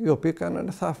άρρωστοι οι οποίοι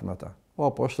κάνανε θαύματα. Ο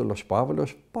Απόστολος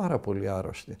Παύλος πάρα πολύ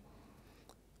άρρωστοι.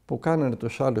 Που κάνανε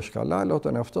τους άλλους καλά, αλλά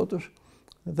όταν αυτό τους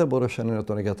δεν μπορούσαν να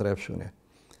τον γιατρέψουν.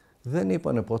 Δεν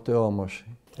είπανε ποτέ όμως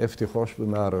ευτυχώς που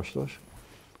είμαι άρρωστος.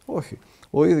 Όχι.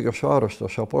 Ο ίδιος ο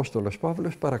άρρωστος ο Απόστολος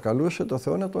Παύλος παρακαλούσε το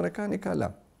Θεό να τον κάνει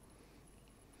καλά.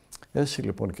 Έτσι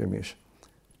λοιπόν κι εμείς.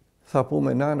 Θα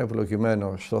πούμε να είναι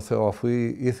ευλογημένο στο Θεό αφού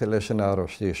ήθελες να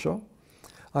αρρωστήσω,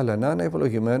 αλλά να είναι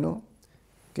ευλογημένο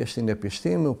και στην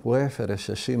επιστήμη που έφερες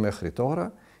εσύ μέχρι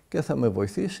τώρα και θα με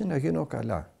βοηθήσει να γίνω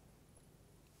καλά.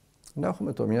 Να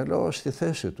έχουμε το μυαλό στη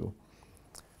θέση του.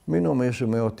 Μην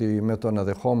νομίζουμε ότι με το να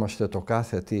δεχόμαστε το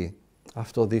κάθε τι,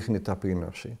 αυτό δείχνει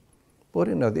ταπείνωση.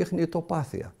 Μπορεί να δείχνει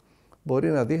τοπάθεια, μπορεί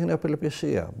να δείχνει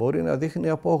απελπισία, μπορεί να δείχνει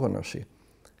απόγνωση.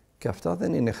 Και αυτά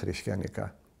δεν είναι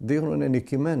χριστιανικά. Δείχνουν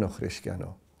νικημένο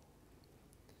χριστιανό.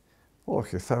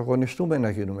 Όχι, θα αγωνιστούμε να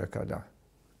γίνουμε καλά.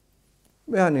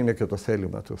 Αν είναι και το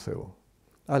θέλημα του Θεού.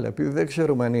 Αλλά επειδή δεν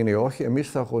ξέρουμε αν είναι όχι,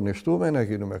 εμείς θα αγωνιστούμε να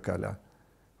γίνουμε καλά.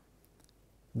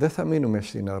 Δεν θα μείνουμε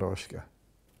στην αρρώστια.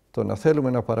 Το να θέλουμε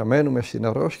να παραμένουμε στην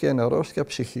αρρώστια είναι αρρώστια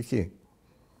ψυχική.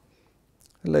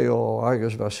 Λέει ο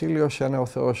Άγιος Βασίλειος, αν ο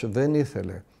Θεός δεν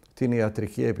ήθελε την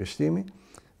ιατρική επιστήμη,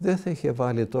 δεν θα είχε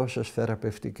βάλει τόσες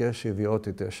θεραπευτικές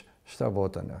ιδιότητες στα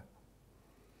βότανα.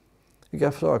 Γι'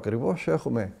 αυτό ακριβώς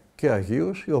έχουμε και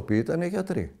Αγίους οι οποίοι ήταν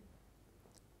γιατροί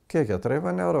και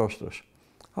γιατρεύανε αρρώστους.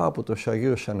 Από τους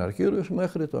Αγίους Αναργύρους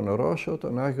μέχρι τον Ορώσιο,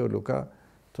 τον Άγιο Λουκά,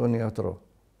 τον ιατρό.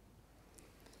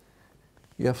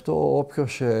 Γι' αυτό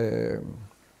όποιος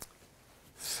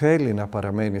θέλει να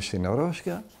παραμένει στην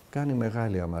αρρώστια, κάνει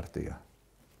μεγάλη αμαρτία.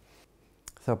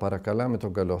 Θα παρακαλάμε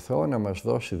τον καλό Θεό να μας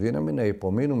δώσει δύναμη να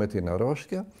υπομείνουμε την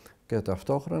αρρώστια και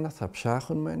ταυτόχρονα θα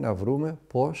ψάχνουμε να βρούμε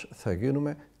πώς θα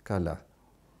γίνουμε καλά.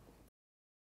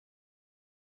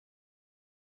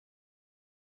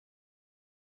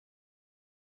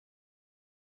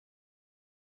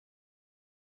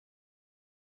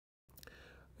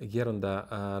 Γέροντα,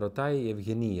 ρωτάει η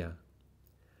Ευγενία.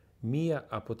 Μία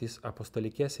από τις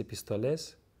αποστολικές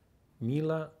επιστολές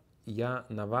μίλα για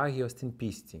ναυάγιο στην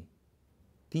πίστη.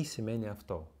 Τι σημαίνει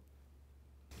αυτό?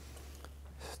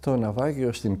 Το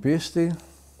ναυάγιο στην πίστη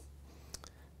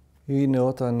είναι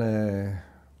όταν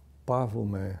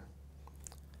πάβουμε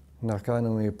να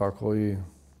κάνουμε υπακοή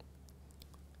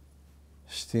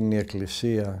στην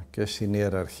Εκκλησία και στην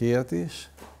ιεραρχία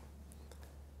της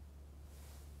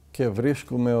και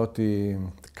βρίσκουμε ότι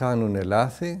κάνουν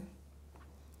λάθη,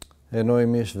 ενώ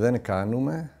εμείς δεν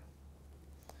κάνουμε.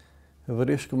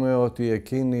 Βρίσκουμε ότι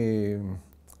εκείνοι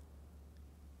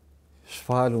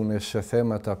σφάλουν σε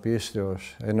θέματα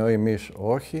πίστεως, ενώ εμείς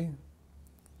όχι.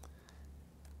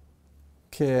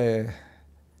 Και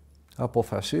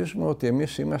αποφασίζουμε ότι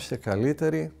εμείς είμαστε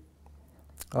καλύτεροι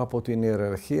από την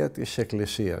ιεραρχία της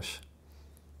Εκκλησίας.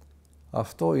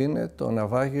 Αυτό είναι το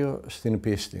ναυάγιο στην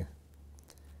πίστη.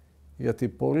 Γιατί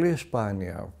πολύ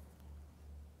σπάνια,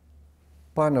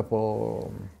 πάνω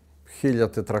από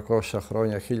 1400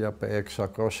 χρόνια,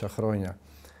 1600 χρόνια,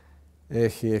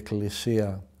 έχει η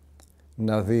Εκκλησία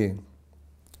να δει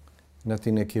να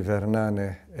την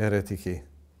εκυβερνάνε αιρετικοί.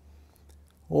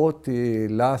 Ό,τι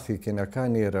λάθη και να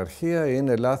κάνει η ιεραρχία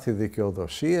είναι λάθη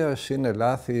δικαιοδοσίας, είναι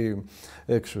λάθη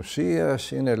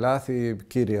εξουσίας, είναι λάθη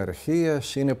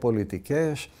κυριαρχίας, είναι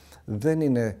πολιτικές, δεν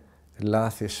είναι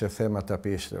λάθη σε θέματα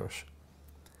πίστεως.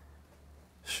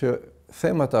 Σε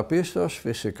θέματα πίστεως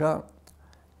φυσικά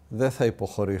δεν θα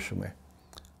υποχωρήσουμε.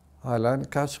 Αλλά αν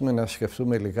κάτσουμε να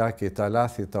σκεφτούμε λιγάκι τα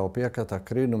λάθη τα οποία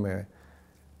κατακρίνουμε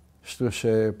στους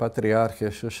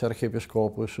πατριάρχες, στους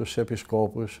αρχιεπισκόπους, στους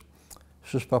επισκόπους,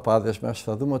 στους παπάδες μας,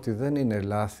 θα δούμε ότι δεν είναι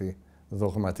λάθη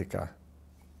δογματικά.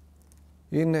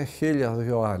 Είναι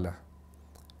 1002 άλλα.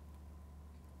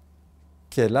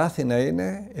 Και λάθη να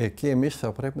είναι, εκεί εμείς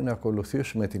θα πρέπει να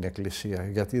ακολουθήσουμε την Εκκλησία,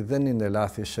 γιατί δεν είναι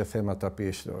λάθη σε θέματα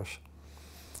πίστεως.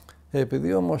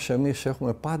 Επειδή όμως εμείς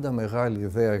έχουμε πάντα μεγάλη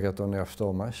ιδέα για τον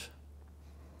εαυτό μας,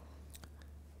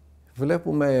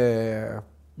 βλέπουμε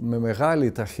με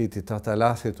μεγάλη ταχύτητα τα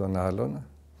λάθη των άλλων,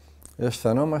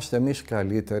 αισθανόμαστε εμείς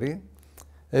καλύτεροι,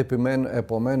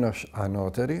 επομένως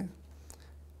ανώτεροι,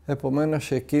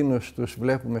 επομένως εκείνους τους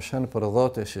βλέπουμε σαν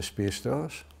προδότες της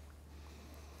πίστεως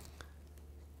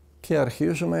και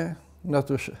αρχίζουμε να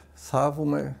τους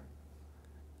θάβουμε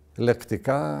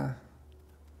λεκτικά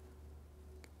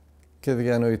και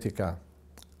διανοητικά.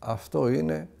 Αυτό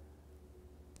είναι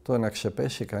το να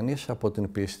ξεπέσει κανείς από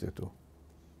την πίστη του.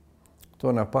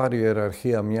 Το να πάρει η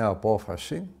ιεραρχία μια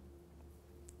απόφαση,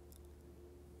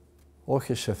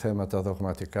 όχι σε θέματα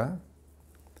δογματικά,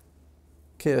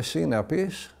 και εσύ να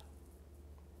πεις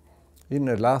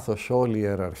είναι λάθος όλη η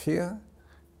ιεραρχία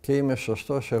και είμαι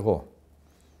σωστός εγώ.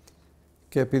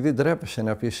 Και επειδή ντρέπεσαι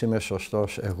να πεις είμαι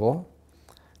σωστός εγώ,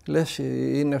 λες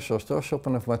είναι σωστός ο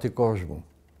πνευματικός μου.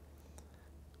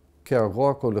 Και εγώ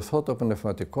ακολουθώ το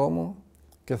πνευματικό μου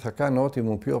και θα κάνω ό,τι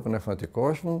μου πει ο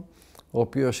πνευματικός μου, ο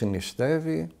οποίος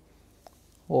νηστεύει,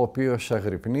 ο οποίος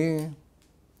αγρυπνεί,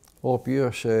 ο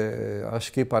οποίος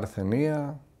ασκεί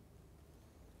παρθενία.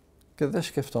 Και δεν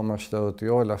σκεφτόμαστε ότι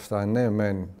όλα αυτά, ναι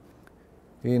μεν,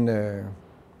 είναι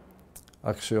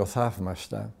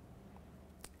αξιοθαύμαστα,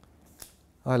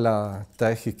 αλλά τα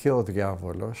έχει και ο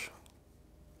διάβολος.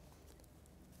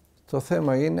 Το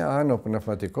θέμα είναι αν ο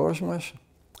πνευματικός μας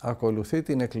ακολουθεί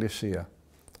την Εκκλησία.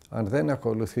 Αν δεν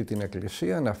ακολουθεί την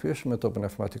Εκκλησία, να αφήσουμε το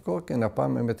πνευματικό και να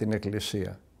πάμε με την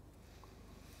Εκκλησία.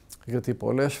 Γιατί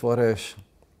πολλές φορές,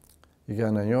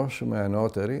 για να νιώσουμε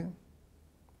ανώτεροι,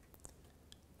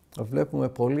 βλέπουμε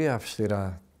πολύ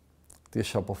αυστηρά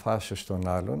τις αποφάσεις των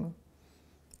άλλων,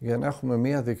 για να έχουμε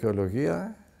μία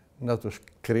δικαιολογία να τους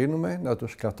κρίνουμε, να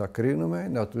τους κατακρίνουμε,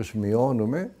 να τους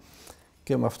μειώνουμε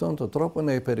και με αυτόν τον τρόπο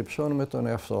να υπερυψώνουμε τον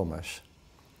εαυτό μας.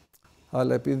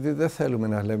 Αλλά επειδή δεν θέλουμε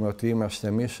να λέμε ότι είμαστε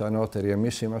εμείς ανώτεροι,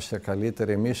 εμείς είμαστε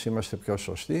καλύτεροι, εμείς είμαστε πιο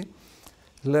σωστοί,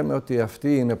 λέμε ότι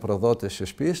αυτοί είναι προδότες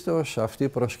της πίστεως, αυτοί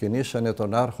προσκυνήσανε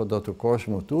τον άρχοντα του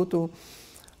κόσμου τούτου,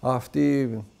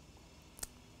 αυτοί...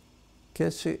 Και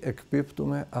έτσι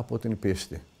εκπίπτουμε από την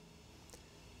πίστη.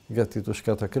 Γιατί τους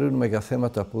κατακρίνουμε για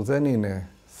θέματα που δεν είναι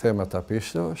θέματα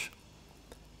πίστεως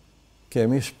και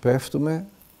εμείς πέφτουμε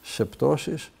σε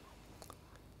πτώσεις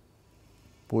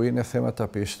που είναι θέματα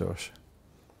πίστεως.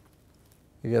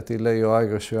 Γιατί λέει ο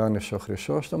Άγιος Ιωάννης ο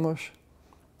Χρυσόστομος,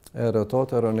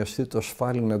 ερωτότερον εστί το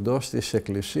σφάλιν εντός της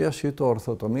Εκκλησίας ή το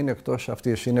ορθοτομήν εκτός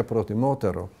αυτής. Είναι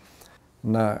προτιμότερο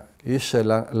να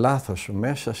είσαι λάθος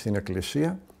μέσα στην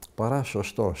Εκκλησία παρά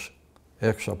σωστός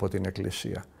έξω από την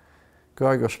Εκκλησία. Και ο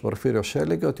Άγιος Πορφύριος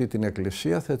έλεγε ότι την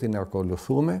Εκκλησία θα την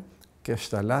ακολουθούμε και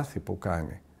στα λάθη που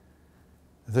κάνει.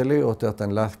 Δεν λέει ότι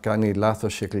όταν κάνει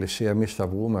λάθος η Εκκλησία εμείς θα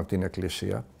βγούμε από την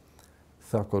Εκκλησία.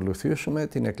 Θα ακολουθήσουμε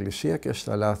την Εκκλησία και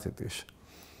στα λάθη της.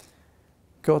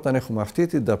 Και όταν έχουμε αυτή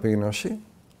την ταπείνωση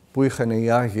που είχαν οι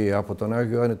Άγιοι από τον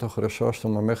Άγιο Ιωάννη τον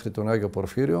Χρυσόστομο μέχρι τον Άγιο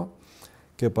Πορφύριο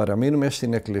και παραμείνουμε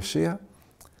στην Εκκλησία,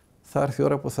 θα έρθει η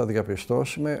ώρα που θα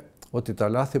διαπιστώσουμε ότι τα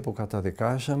λάθη που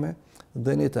καταδικάζαμε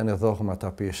δεν ήταν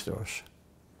δόγματα πίστεως.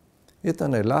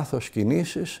 Ήτανε λάθος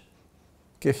κινήσεις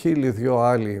και 1002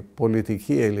 άλλοι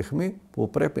πολιτικοί ελιχμοί που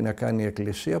πρέπει να κάνει η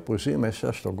Εκκλησία που ζει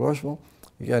μέσα στον κόσμο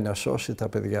για να σώσει τα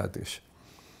παιδιά της.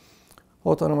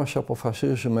 Όταν όμως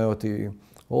αποφασίζουμε ότι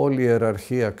όλη η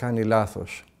ιεραρχία κάνει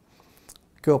λάθος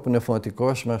και ο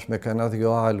πνευματικός μας με κανένα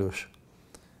δυο άλλους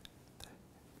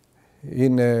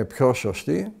είναι πιο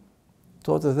σωστοί,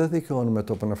 τότε δεν δικαιώνουμε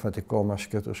το πνευματικό μας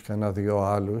και τους κανένα δυο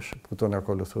άλλους που τον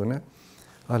ακολουθούν,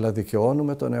 αλλά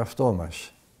δικαιώνουμε τον εαυτό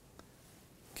μας.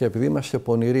 Και επειδή είμαστε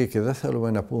πονηροί και δεν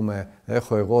θέλουμε να πούμε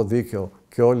έχω εγώ δίκιο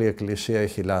και όλη η Εκκλησία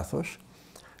έχει λάθος,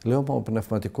 λέω ο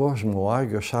πνευματικός μου, ο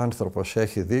Άγιος άνθρωπος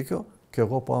έχει δίκιο και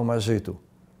εγώ πάω μαζί του.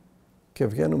 Και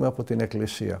βγαίνουμε από την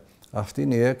Εκκλησία. Αυτή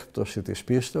είναι η έκπτωση της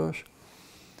πίστεως,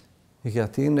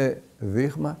 γιατί είναι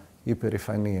δείγμα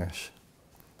υπερηφανίας.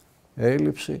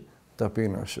 Έλλειψη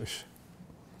ταπείνωσης.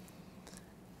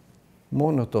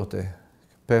 Μόνο τότε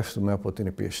πέφτουμε από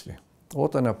την πίστη.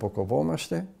 Όταν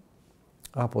αποκοβόμαστε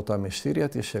από τα μυστήρια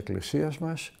της Εκκλησίας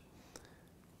μας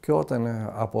και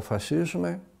όταν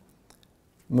αποφασίζουμε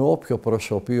με όποιο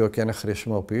προσωπείο και να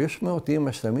χρησιμοποιήσουμε ότι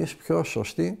είμαστε εμείς πιο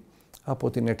σωστοί από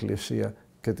την Εκκλησία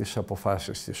και τις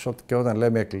αποφάσεις της. Και όταν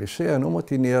λέμε Εκκλησία εννοούμε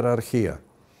την ιεραρχία.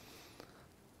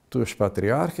 Τους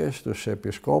πατριάρχες, τους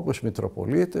επισκόπους,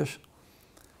 μητροπολίτες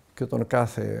και τον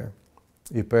κάθε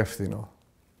υπεύθυνο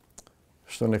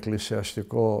στον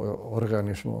εκκλησιαστικό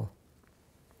οργανισμό.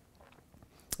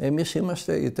 Εμείς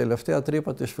είμαστε η τελευταία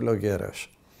τρύπα της φιλογέρας.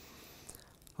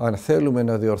 Αν θέλουμε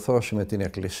να διορθώσουμε την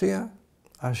Εκκλησία,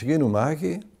 ας γίνουμε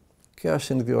Άγιοι και ας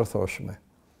την διορθώσουμε.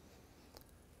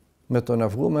 Με το να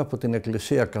βγούμε από την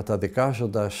Εκκλησία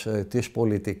καταδικάζοντας τις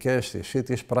πολιτικές της ή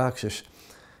τις πράξεις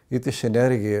ή τις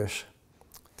ενέργειες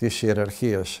της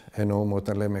ιεραρχίας, εννοούμε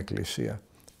όταν λέμε Εκκλησία,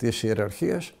 της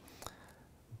ιεραρχίας,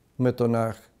 με το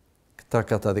να τα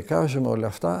καταδικάζουμε όλα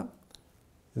αυτά,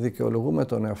 δικαιολογούμε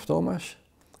τον εαυτό μας,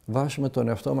 βάζουμε τον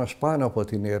εαυτό μας πάνω από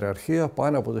την ιεραρχία,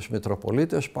 πάνω από τους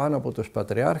μητροπολίτες, πάνω από τους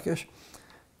πατριάρχες,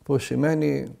 που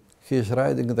σημαίνει «He's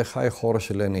riding the high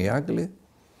horse», λένε οι Άγγλοι.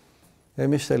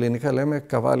 Εμείς στα ελληνικά λέμε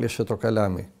 «καβάλισε το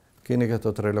καλάμι» και είναι για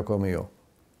το τρελοκομείο.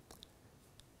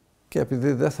 Και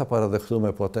επειδή δεν θα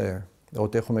παραδεχτούμε ποτέ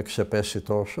ότι έχουμε ξεπέσει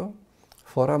τόσο,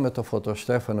 φοράμε το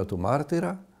φωτοστέφανο του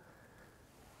μάρτυρα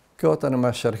και όταν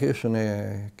μας αρχίσουν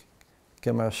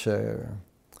και μας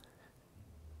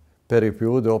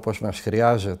περιποιούνται όπως μας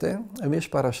χρειάζεται, εμείς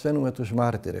παρασταίνουμε τους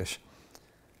μάρτυρες.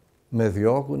 Με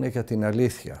διώκουνε για την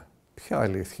αλήθεια. Ποια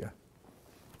αλήθεια?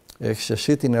 Έχεις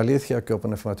εσύ την αλήθεια και ο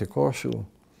πνευματικός σου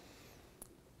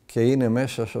και είναι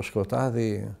μέσα στο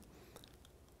σκοτάδι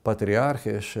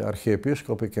πατριάρχες,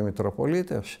 αρχιεπίσκοποι και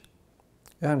μητροπολίτες?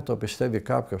 Εάν το πιστεύει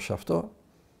κάποιος αυτό,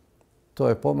 το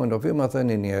επόμενο βήμα δεν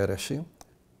είναι η αίρεση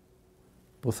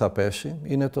που θα πέσει,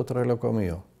 είναι το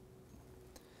τρελοκομείο.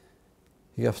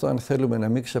 Γι' αυτό αν θέλουμε να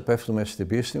μην ξεπέφτουμε στην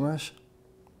πίστη μας,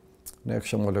 να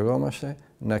εξομολογόμαστε,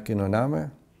 να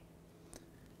κοινωνάμε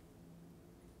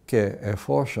και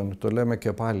εφόσον, το λέμε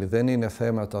και πάλι, δεν είναι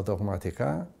θέματα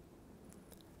δογματικά,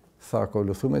 θα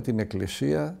ακολουθούμε την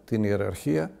Εκκλησία, την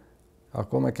ιεραρχία,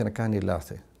 ακόμα και να κάνει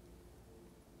λάθη.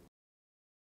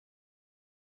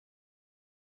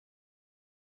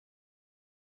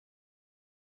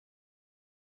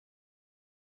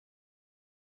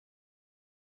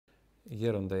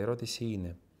 Γέροντα, η ερώτηση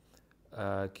είναι,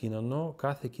 κοινωνώ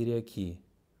κάθε Κυριακή,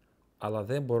 αλλά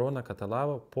δεν μπορώ να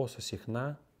καταλάβω πόσο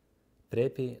συχνά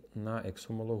πρέπει να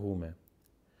εξομολογούμε.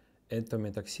 Εν τω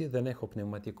μεταξύ δεν έχω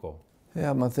πνευματικό.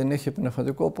 Άμα δεν έχει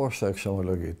πνευματικό, πώς θα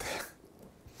εξομολογείται?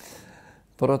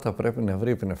 Πρώτα πρέπει να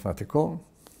βρει πνευματικό,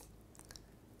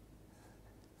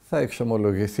 θα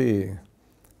εξομολογηθεί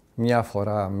μια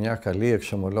φορά, μια καλή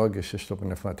εξομολόγηση στο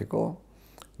πνευματικό,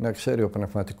 να ξέρει ο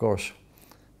πνευματικός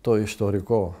το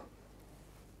ιστορικό,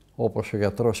 όπως ο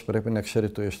γιατρός πρέπει να ξέρει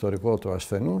το ιστορικό του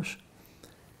ασθενούς,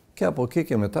 και από εκεί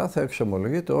και μετά θα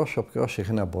εξομολογείται όσο πιο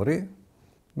συχνά μπορεί,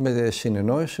 με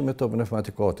συνεννόηση με το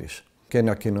πνευματικό της και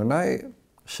να κοινωνάει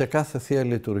σε κάθε Θεία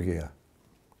Λειτουργία.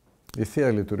 Η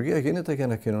Θεία Λειτουργία γίνεται για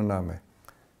να κοινωνάμε.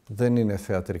 Δεν είναι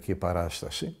θεατρική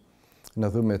παράσταση. Να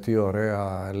δούμε τι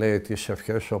ωραία λέει τις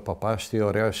ευχές ο παπάς, τι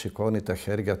ωραία σηκώνει τα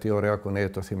χέρια, τι ωραία κουνέει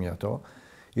το θυμιατό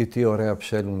ή τι ωραία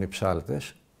ψέλνουν οι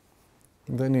ψάλτες.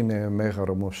 Δεν είναι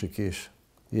μέγαρο μουσικής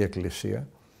η Εκκλησία.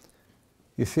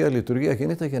 Η Θεία Λειτουργία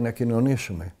γίνεται για να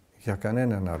κοινωνήσουμε, για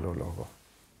κανέναν άλλο λόγο.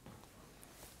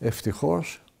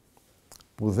 Ευτυχώς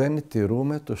που δεν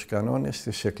τηρούμε τους κανόνες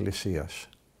της Εκκλησίας.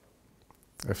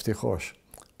 Ευτυχώς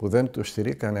που δεν τους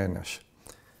τηρεί κανένας.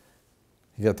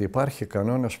 Γιατί υπάρχει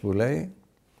κανόνας που λέει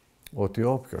ότι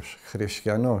όποιος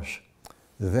χριστιανός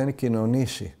δεν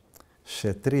κοινωνήσει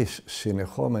σε 3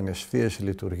 συνεχόμενες Θείες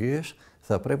Λειτουργίες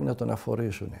θα πρέπει να τον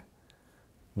αφορίζουν,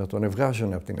 να τον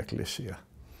ευγάζουν από την Εκκλησία.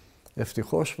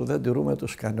 Ευτυχώς που δεν τηρούμε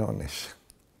τους κανόνες.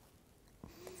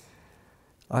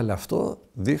 Αλλά αυτό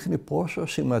δείχνει πόσο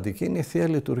σημαντική είναι η Θεία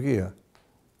Λειτουργία.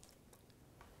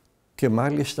 Και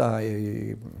μάλιστα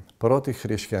οι πρώτοι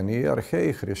χριστιανοί, οι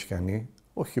αρχαίοι χριστιανοί,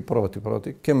 όχι οι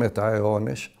πρώτοι και μετά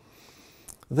αιώνες,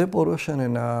 δεν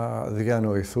μπορούσαν να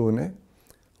διανοηθούν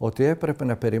ότι έπρεπε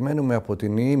να περιμένουμε από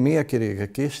την μία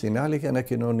Κυριακή στην άλλη για να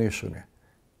κοινωνήσουν.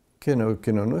 Και να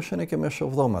κοινωνούσαν και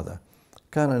μεσοβδόμαδα.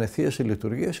 Κάνανε Θείες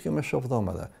Λειτουργίες και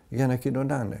μεσοβδόμαδα για να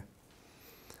κοινωνάνε.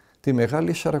 Τη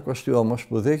Μεγάλη Σαρακοστή όμως,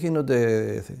 που δεν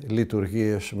γίνονται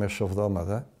λειτουργίες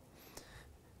μεσοβδόμαδα,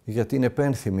 γιατί είναι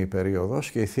πένθυμη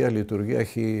περίοδος και η Θεία Λειτουργία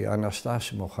έχει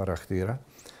αναστάσιμο χαρακτήρα,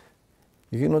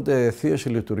 γίνονται Θείες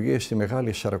Λειτουργίες στη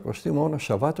Μεγάλη Σαρακοστή μόνο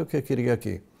Σαββάτο και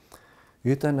Κυριακή.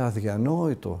 Ήταν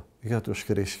αδιανόητο για τους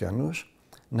χριστιανούς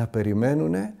να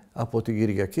περιμένουν από την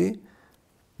Κυριακή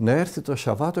να έρθει το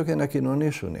Σαββάτο για να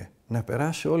κοινωνήσουν, να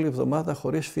περάσει όλη η εβδομάδα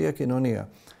χωρίς Θεία Κοινωνία.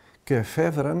 Και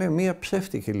εφεύρανε μία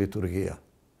ψεύτικη λειτουργία,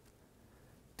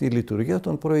 τη λειτουργία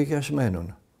των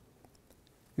προηγιασμένων,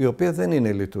 η οποία δεν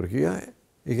είναι λειτουργία,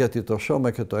 γιατί το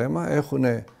σώμα και το αίμα έχουν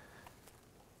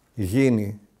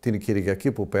γίνει την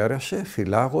Κυριακή που πέρασε,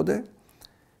 φυλάγονται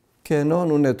και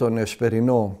ενώνουν τον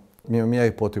εσπερινό με μια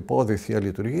υποτυπώδη Θεία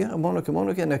Λειτουργία μόνο και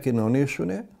μόνο για να κοινωνήσουν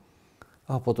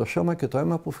από το σώμα και το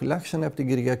αίμα που φυλάξανε από την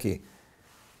Κυριακή.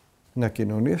 Να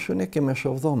κοινωνήσουν και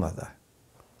μεσοβδόμαδα.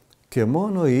 Και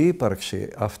μόνο η ύπαρξη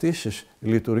αυτής της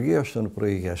λειτουργίας των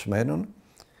προηγιασμένων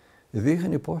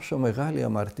δείχνει πόσο μεγάλη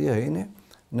αμαρτία είναι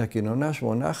να κοινωνάς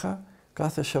μονάχα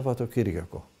κάθε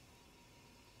Σαββατοκύριακο.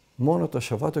 Μόνο το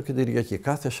Σαββάτο και την Κυριακή,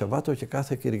 κάθε Σαββάτο και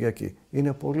κάθε Κυριακή.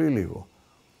 Είναι πολύ λίγο.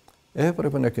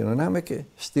 Έπρεπε να κοινωνάμε και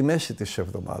στη μέση της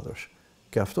εβδομάδος.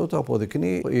 Και αυτό το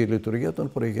αποδεικνύει η λειτουργία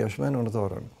των προηγιασμένων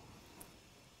δώρων.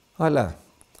 Αλλά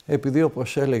επειδή,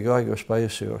 όπως έλεγε ο Άγιος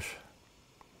Παΐσιος,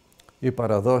 οι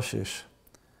παραδόσεις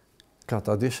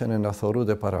καταντήσανε να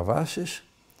θεωρούνται παραβάσεις,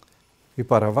 οι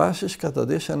παραβάσεις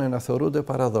καταντήσανε να θεωρούνται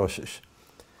παραδόσεις.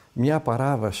 Μια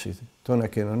παράβαση, το να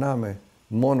κοινωνάμε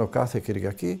μόνο κάθε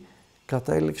Κυριακή,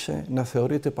 κατέληξε να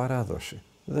θεωρείται παράδοση.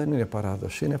 Δεν είναι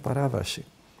παράδοση, είναι παράβαση.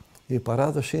 Η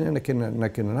παράδοση είναι να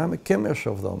κοινωνάμε και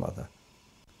μεσοβδόμαδα.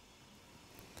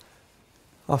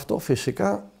 Αυτό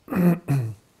φυσικά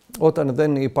όταν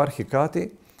δεν υπάρχει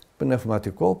κάτι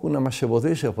πνευματικό που να μας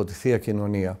εμποδίζει από τη Θεία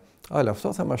Κοινωνία. Αλλά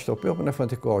αυτό θα μας το πει ο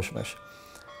πνευματικός μας.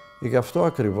 Γι' αυτό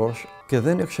ακριβώς και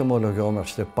δεν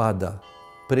εξομολογιόμαστε πάντα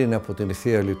πριν από την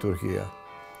Θεία Λειτουργία.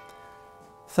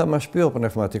 Θα μας πει ο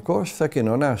πνευματικός, θα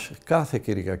κοινωνάς κάθε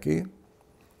Κυριακή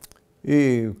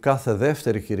ή κάθε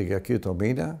δεύτερη Κυριακή το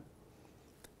μήνα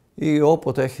ή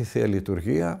όποτε έχει Θεία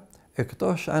Λειτουργία,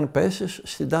 εκτός αν πέσεις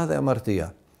στην τάδε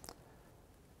αμαρτία.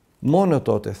 Μόνο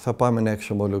τότε θα πάμε να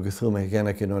εξομολογηθούμε για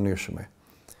να κοινωνήσουμε.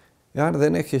 Εάν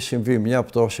δεν έχει συμβεί μια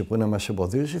πτώση που να μας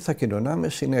εμποδίζει, θα κοινωνάμε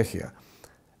συνέχεια.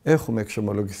 Έχουμε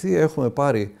εξομολογηθεί, έχουμε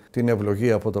πάρει την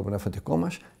ευλογία από το πνευματικό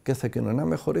μας και θα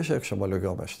κοινωνάμε χωρίς να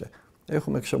εξομολογιόμαστε.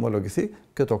 Έχουμε εξομολογηθεί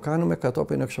και το κάνουμε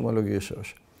κατόπιν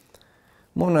εξομολογήσεως.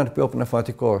 Μόνο αν πει ο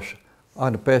πνευματικός,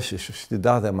 αν πέσεις στην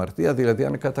τάδε αμαρτία, δηλαδή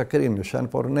αν κατακρίνεις, αν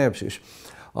πορνεύσεις,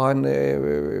 αν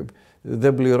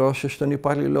δεν πληρώσεις τον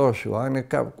υπάλληλό σου,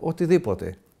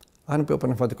 οτιδήποτε. Αν πει ο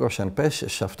πνευματικός, αν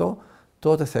πέσεις σε αυτό,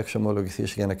 τότε θα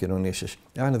εξομολογηθείς για να κοινωνήσεις.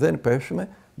 Αν δεν πέσουμε,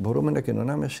 μπορούμε να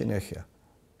κοινωνάμε συνέχεια.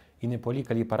 Είναι πολύ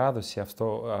καλή παράδοση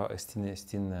αυτό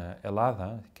στην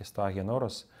Ελλάδα και στο Άγιον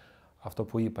Όρος, αυτό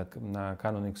που είπα, να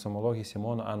κάνουν εξομολόγηση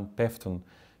μόνο αν πέφτουν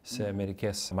σε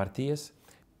μερικές αμαρτίες.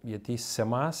 Γιατί σε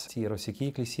εμάς, στη Ρωσική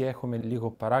Εκκλησία, έχουμε λίγο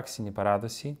παράξενη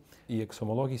παράδοση. Η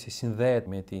εξομολόγηση συνδέεται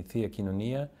με τη Θεία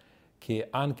Κοινωνία και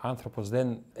αν ο άνθρωπος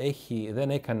δεν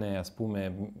έκανε, ας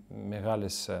πούμε,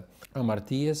 μεγάλες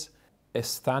αμαρτίες,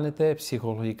 αισθάνεται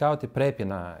ψυχολογικά ότι πρέπει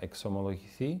να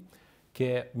εξομολογηθεί.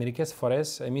 Και μερικές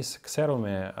φορές εμείς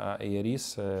ξέρουμε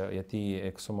ιερείς, γιατί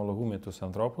εξομολογούμε τους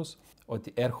ανθρώπους,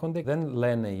 ότι έρχονται, δεν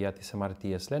λένε για τις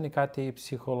αμαρτίες, λένε κάτι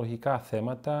ψυχολογικά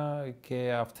θέματα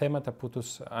και θέματα που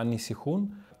τους ανησυχούν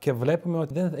και βλέπουμε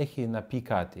ότι δεν έχει να πει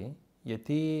κάτι,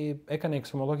 γιατί έκανε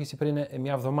εξομολόγηση πριν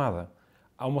μια εβδομάδα.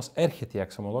 Όμως έρχεται η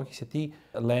εξομολόγηση, γιατί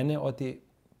λένε ότι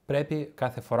πρέπει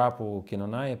κάθε φορά που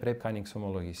κοινωνάει, πρέπει να κάνει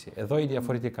εξομολόγηση. Εδώ η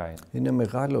διαφορετικά είναι. Είναι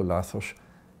μεγάλο λάθος.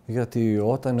 Γιατί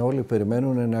όταν όλοι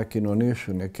περιμένουν να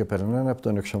κοινωνήσουν και περνάνε από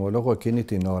τον εξομολόγο εκείνη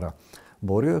την ώρα,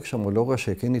 μπορεί ο εξομολόγος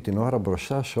εκείνη την ώρα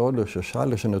μπροστά σε όλους τους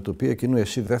άλλους να του πει εκείνου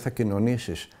εσύ δεν θα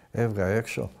κοινωνήσεις, έβγα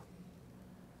έξω.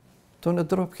 Τον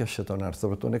εντρόπιασε τον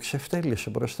άνθρωπο, τον εξευτέλισε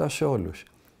μπροστά σε όλους.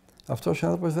 Αυτός ο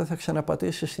άνθρωπος δεν θα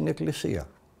ξαναπατήσει στην εκκλησία.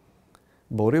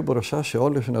 Μπορεί μπροστά σε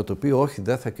όλους να του πει όχι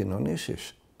δεν θα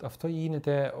κοινωνήσεις. Αυτό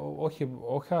γίνεται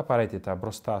όχι απαραίτητα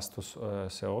μπροστά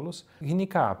σε όλους.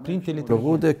 Γενικά, πριν τη λειτουργία.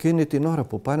 Λογούνται εκείνη την ώρα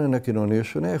που πάνε να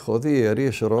κοινωνήσουν. Έχω δει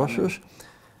ιερείς Ρώσους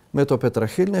με το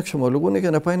πετραχύλι να εξομολογούν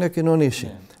για να πάει να κοινωνήσει.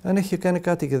 Ναι. Αν έχει κάνει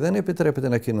κάτι και δεν επιτρέπεται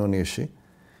να κοινωνήσει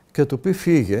και του πει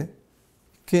φύγε,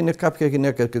 και είναι κάποια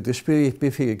γυναίκα και της πει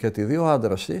φύγε και τη δει ο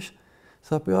άντρας της,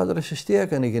 θα πει ο άντρας της τι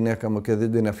έκανε η γυναίκα μου και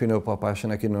δεν την αφήνει ο παπάς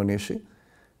να κοινωνήσει,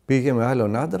 πήγε με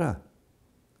άλλον άντρα.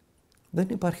 Δεν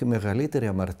υπάρχει μεγαλύτερη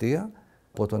αμαρτία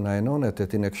από το να ενώνετε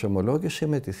την εξομολόγηση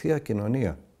με τη Θεία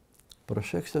Κοινωνία.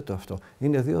 Προσέξτε το αυτό.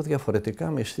 Είναι δύο διαφορετικά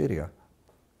μυστήρια.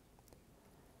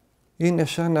 Είναι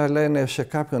σαν να λένε σε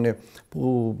κάποιον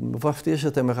που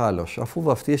βαφτίζεται μεγάλος. Αφού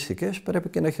βαφτίστηκες πρέπει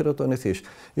και να χειροτονηθείς.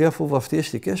 Ή αφού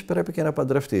βαφτίστηκες πρέπει και να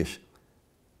παντρευτείς.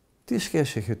 Τι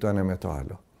σχέση έχει το ένα με το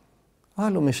άλλο.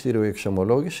 Άλλο μυστήριο η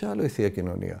εξομολόγηση, άλλο η Θεία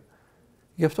Κοινωνία.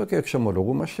 Γι' αυτό και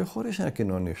εξομολογούμαστε χωρίς να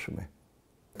κοινωνήσουμε.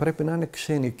 Πρέπει να είναι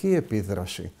ξενική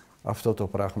επίδραση αυτό το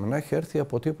πράγμα, να έχει έρθει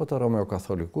από τίποτα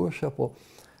ρωμαιοκαθολικούς, από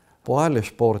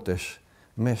άλλες πόρτες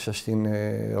μέσα στην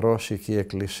Ρώσικη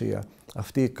Εκκλησία.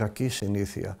 Αυτή η κακή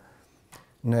συνήθεια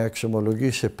να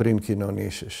εξομολογήσει πριν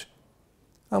κοινωνήσεις.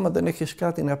 Άμα δεν έχεις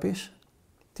κάτι να πεις,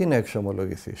 τι να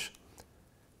εξομολογηθείς.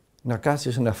 Να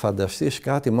κάτσεις να φανταστείς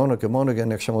κάτι μόνο και μόνο για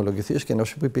να εξομολογηθείς και να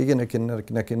σου πει πήγαινε και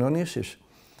να κοινωνήσεις.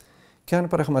 Και αν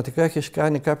πραγματικά έχεις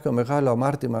κάνει κάποιο μεγάλο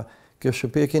αμάρτημα και σου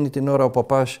πει εκείνη την ώρα ο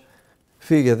παπάς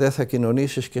φύγε δεν θα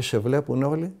κοινωνήσεις και σε βλέπουν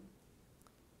όλοι,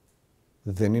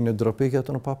 δεν είναι ντροπή για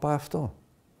τον παπά αυτό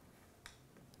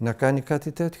να κάνει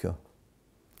κάτι τέτοιο?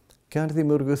 Και αν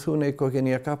δημιουργηθούν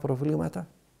οικογενειακά προβλήματα,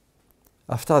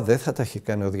 αυτά δεν θα τα έχει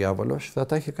κάνει ο διάβολος, θα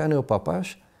τα έχει κάνει ο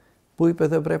παπάς που είπε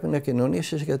δεν πρέπει να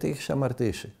κοινωνήσεις γιατί έχεις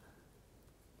αμαρτήσει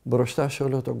μπροστά σε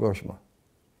όλο τον κόσμο.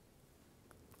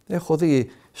 Έχω δει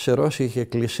σε Ρώσικη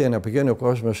Εκκλησία να πηγαίνει ο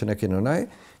κόσμος να κοινωνάει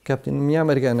και από την μια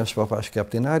μεριά ένας παπάς και από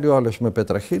την άλλη ο άλλος με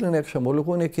πετραχύλι να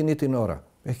εξομολογούν εκείνη την ώρα.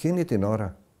 Εκείνη την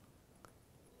ώρα.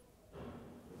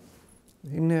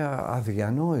 Είναι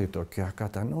αδιανόητο και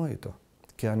ακατανόητο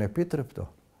και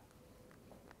ανεπίτρεπτο.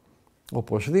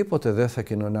 Οπωσδήποτε δεν θα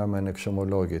κοινωνάμε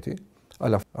ανεξομολόγητοι,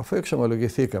 αλλά αφού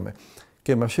εξομολογηθήκαμε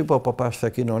και μας είπε ο παπάς θα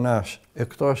κοινωνάς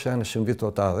εκτός αν συμβεί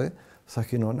το τάδε, θα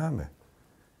κοινωνάμε.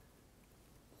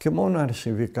 Και μόνο αν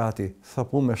συμβεί κάτι θα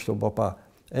πούμε στον παπά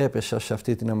έπεσα σε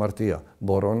αυτή την αμαρτία,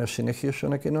 μπορώ να συνεχίσω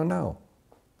να κοινωνάω?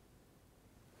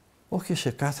 Όχι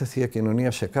σε κάθε Θεία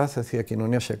Κοινωνία, σε κάθε Θεία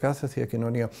Κοινωνία, σε κάθε Θεία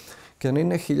Κοινωνία. Και αν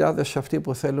είναι χιλιάδες αυτοί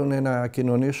που θέλουν να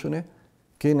κοινωνήσουν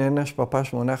και είναι ένας παπάς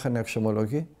μονάχα να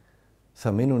εξομολογεί,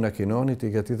 θα μείνουν ακοινώνητοι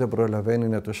γιατί δεν προλαβαίνει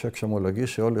να τους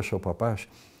εξομολογήσει όλος ο παπάς.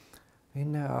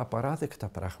 Είναι απαράδεκτα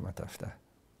πράγματα αυτά.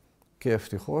 Και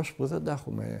ευτυχώς που δεν τα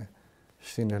έχουμε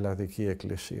στην Ελλαδική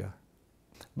Εκκλησία.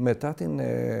 Μετά την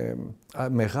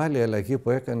μεγάλη αλλαγή που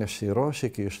έκανε στη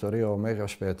Ρώσικη ιστορία ο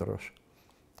Μέγας Πέτρος,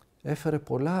 έφερε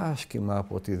πολλά άσχημα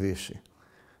από τη Δύση.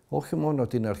 όχι μόνο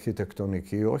την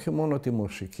αρχιτεκτονική, όχι μόνο τη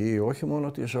μουσική, όχι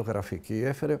μόνο τη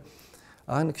ζωγραφική,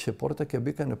 άνοιξε πόρτα και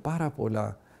μπήκανε πάρα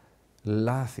πολλά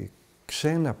λάθη,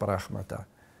 ξένα πράγματα,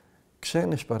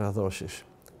 ξένες παραδόσεις,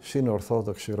 στην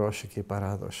Ορθόδοξη Ρώσικη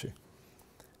παράδοση.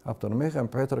 Από τον Μέγαν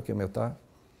Πέτρο και μετά,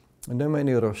 ναι μεν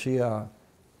η Ρωσία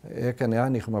έκανε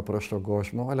άνοιγμα προς τον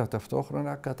κόσμο, αλλά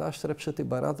ταυτόχρονα κατάστρεψε την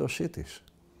παράδοσή της.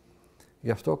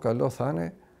 Γι' αυτό καλό θα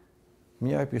είναι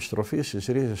μια επιστροφή στις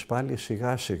ρίζες πάλι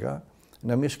σιγά σιγά,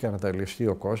 να μην σκανδαλιστεί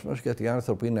ο κόσμος, γιατί οι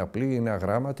άνθρωποι είναι απλοί, είναι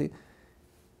αγράμματοι,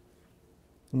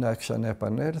 να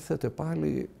ξαναεπανέλθετε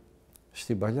πάλι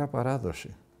στην παλιά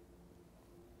παράδοση.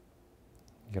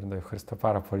 Γέροντα, ευχαριστώ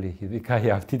πάρα πολύ. Ειδικά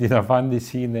για αυτή την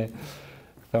απάντηση είναι...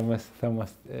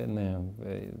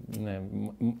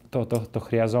 Το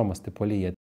χρειαζόμαστε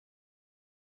πολύ.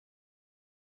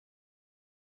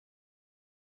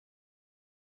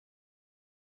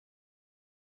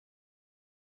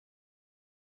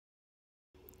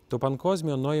 Το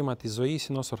παγκόσμιο νόημα της ζωής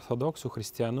ενός Ορθοδόξου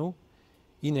χριστιανού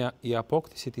είναι η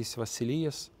απόκτηση της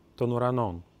βασιλείας των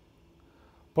ουρανών.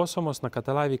 Πώς όμως να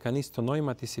καταλάβει κανείς το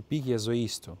νόημα της επίγειας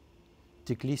ζωής του,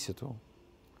 τη κλίση του,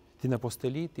 την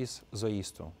αποστολή της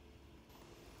ζωής του?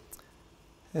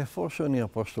 Εφόσον η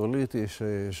αποστολή της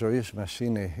ζωής μας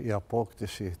είναι η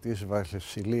απόκτηση της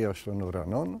βασιλείας των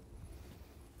ουρανών,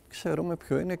 ξέρουμε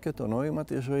ποιο είναι και το νόημα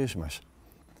της ζωής μας.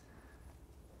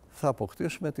 Θα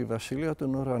αποκτήσουμε τη βασιλεία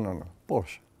των ουρανών.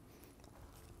 Πώς?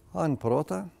 Αν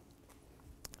πρώτα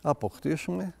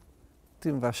αποκτήσουμε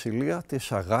την βασιλεία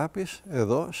της αγάπης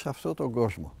εδώ σε αυτόν τον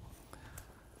κόσμο.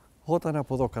 Όταν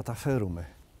από εδώ καταφέρουμε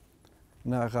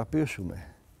να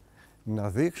αγαπήσουμε, να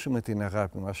δείξουμε την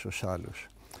αγάπη μας στους άλλους,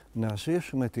 να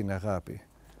ζήσουμε την αγάπη,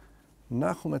 να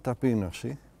έχουμε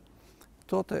ταπείνωση,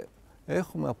 τότε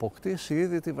έχουμε αποκτήσει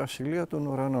ήδη τη βασιλεία των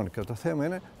ουρανών και το θέμα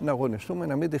είναι να αγωνιστούμε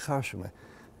να μην τη χάσουμε.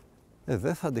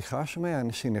 Δεν θα τη χάσουμε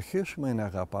αν συνεχίσουμε να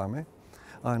αγαπάμε,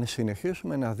 αν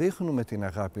συνεχίσουμε να δείχνουμε την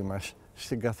αγάπη μας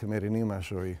στην καθημερινή μας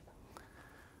ζωή.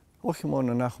 Όχι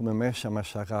μόνο να έχουμε μέσα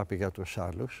μας αγάπη για τους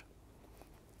άλλους,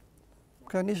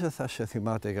 κανείς δεν θα σε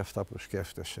θυμάται για αυτά που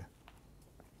σκέφτεσαι.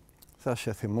 Θα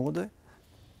σε θυμούνται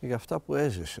για αυτά που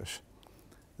έζησες.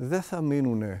 Δεν θα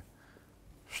μείνουνε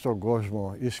στον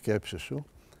κόσμο οι σκέψεις σου,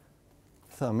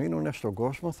 θα μείνουνε στον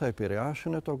κόσμο, θα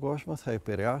επηρεάσουν τον κόσμο, θα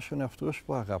επηρεάσουν αυτούς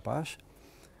που αγαπάς,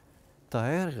 τα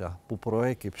έργα που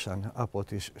προέκυψαν από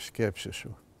τις σκέψεις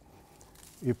σου,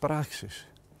 οι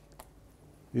πράξεις,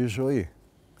 η ζωή.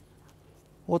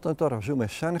 Όταν τώρα ζούμε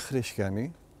σαν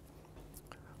χριστιανοί,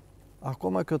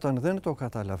 ακόμα και όταν δεν το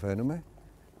καταλαβαίνουμε,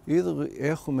 ήδη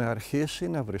έχουμε αρχίσει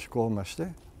να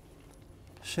βρισκόμαστε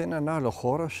σε έναν άλλο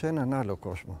χώρο, σε έναν άλλο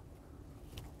κόσμο.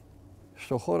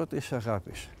 Στο χώρο της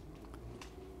αγάπης.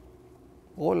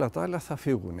 Όλα τα άλλα θα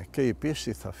φύγουν. Και η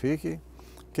πίστη θα φύγει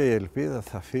και η ελπίδα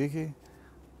θα φύγει.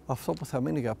 Αυτό που θα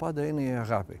μείνει για πάντα είναι η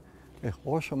αγάπη.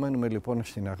 Όσο μένουμε λοιπόν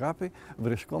στην αγάπη,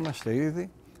 βρισκόμαστε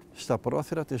ήδη στα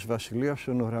πρόθυρα της βασιλείας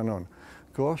των ουρανών.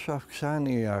 Και όσο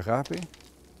αυξάνει η αγάπη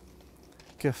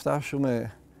και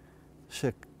φτάσουμε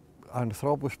σε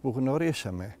ανθρώπους που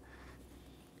γνωρίσαμε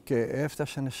και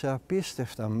έφτασαν σε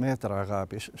απίστευτα μέτρα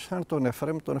αγάπης, σαν τον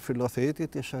Εφραίμ τον Φιλοθεήτη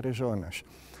της Αριζόνας.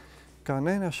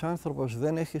 Κανένας άνθρωπος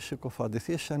δεν έχει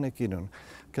συκοφαντηθεί σαν εκείνον.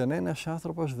 Κανένας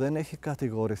άνθρωπος δεν έχει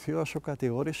κατηγορηθεί όσο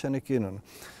κατηγορήσαν εκείνον.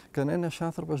 Κανένας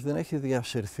άνθρωπος δεν έχει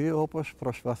διασυρθεί όπως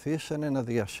προσπαθήσανε να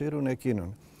διασύρουν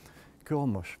εκείνον. Και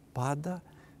όμως πάντα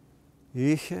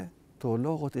είχε το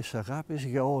λόγο της αγάπης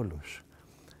για όλους.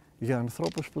 Για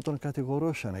ανθρώπους που τον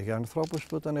κατηγορούσαν, για ανθρώπους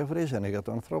που τον ευρίζανε, για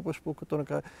ανθρώπους που τον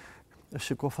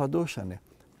συκοφαντούσαν.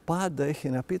 Πάντα έχει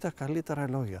να πει τα καλύτερα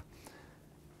λόγια.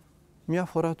 Μια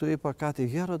φορά του είπα κάτι,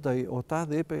 γέροντα, ο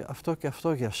τάδε είπε αυτό και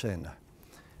αυτό για σένα.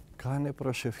 Κάνε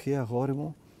προσευχή, αγόρι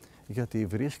μου, γιατί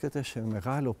βρίσκεται σε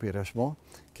μεγάλο πειρασμό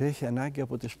και έχει ανάγκη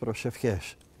από τις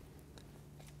προσευχές.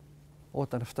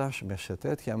 Όταν φτάσουμε σε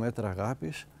τέτοια μέτρα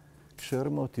αγάπης,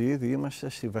 ξέρουμε ότι ήδη είμαστε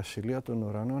στη βασιλεία των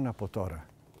ουρανών από τώρα.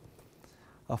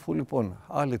 Αφού λοιπόν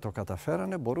άλλοι το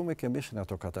καταφέρανε, μπορούμε και εμείς να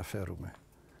το καταφέρουμε.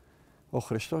 Ο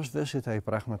Χριστός δεν ζητάει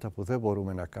πράγματα που δεν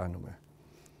μπορούμε να κάνουμε.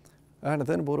 Αν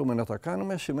δεν μπορούμε να τα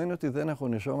κάνουμε, σημαίνει ότι δεν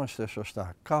αγωνιζόμαστε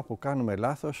σωστά. Κάπου κάνουμε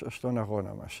λάθος στον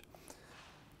αγώνα μας.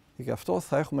 Γι' αυτό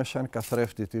θα έχουμε σαν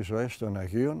καθρέφτη τις ζωές των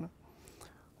Αγίων,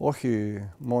 όχι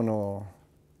μόνο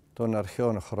των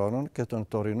αρχαίων χρόνων και των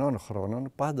τωρινών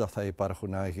χρόνων, πάντα θα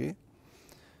υπάρχουν Άγιοι,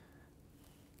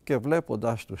 και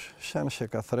βλέποντάς τους σαν σε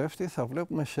καθρέφτη θα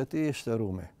βλέπουμε σε τι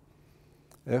υστερούμε.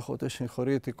 Έχω τη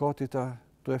συγχωρητικότητα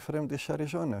του Εφραίμ της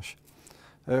Αριζόνας.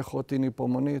 Έχω την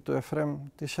υπομονή του Εφραίμ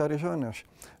της Αριζόνας.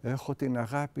 Έχω την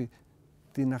αγάπη,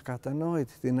 την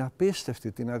ακατανόητη, την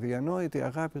απίστευτη, την αδιανόητη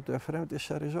αγάπη του Εφραίμ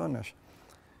της Αριζόνας.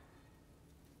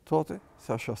 τότε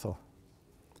θα σωθώ.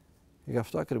 Γι'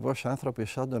 αυτό ακριβώς άνθρωποι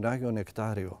σαν τον Άγιο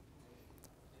Νεκτάριο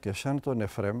και σαν τον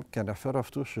Εφραίμ, και αναφέρω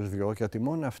αυτούς τους δυο, γιατί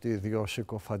μόνο αυτοί οι δυο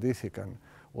συκοφαντήθηκαν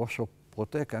όσο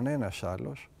ποτέ κανένας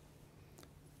άλλος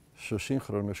στους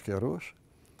σύγχρονους καιρούς.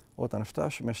 Όταν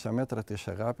φτάσουμε στα μέτρα της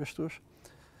αγάπης τους,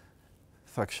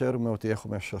 θα ξέρουμε ότι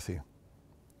έχουμε σωθεί.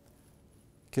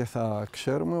 Και θα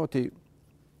ξέρουμε ότι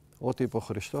ό,τι είπε ο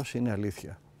Χριστός είναι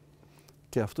αλήθεια.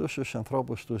 Και αυτούς τους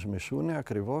ανθρώπους τους μισούνε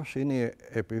ακριβώς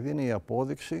επειδή είναι η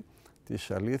απόδειξη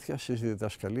της αλήθειας της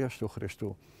διδασκαλίας του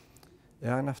Χριστού.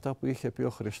 Εάν αυτά που είχε πει ο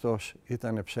Χριστός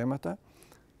ήταν ψέματα,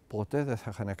 ποτέ δεν θα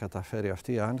είχαν καταφέρει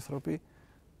αυτοί οι άνθρωποι,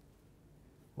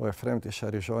 ο Εφραίμ της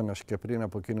Αριζώνας και πριν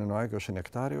από εκείνον ο Άγιος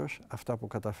Νεκτάριος, αυτά που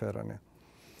καταφέρανε.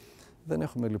 Δεν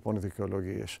έχουμε λοιπόν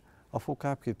δικαιολογίες. Αφού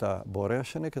κάποιοι τα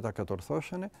μπορέσανε και τα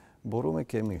κατορθώσανε, μπορούμε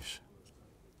και εμείς.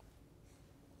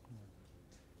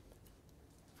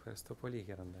 Ευχαριστώ πολύ,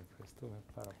 Γέροντα. Ευχαριστούμε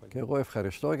πάρα πολύ. Και εγώ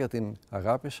ευχαριστώ για την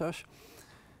αγάπη σας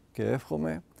και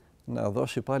εύχομαι να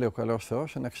δώσει πάλι ο καλός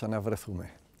Θεός να ξαναβρεθούμε.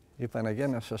 Η Παναγιά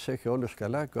να σας έχει όλους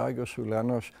καλά και ο Άγιος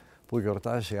Ουλανός που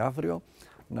γιορτάζει αύριο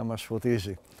να μας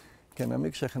φωτίζει. Και να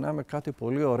μην ξεχνάμε κάτι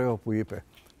πολύ ωραίο που είπε.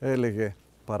 Έλεγε,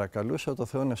 παρακαλούσα το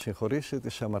Θεό να συγχωρήσει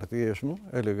τις αμαρτίες μου,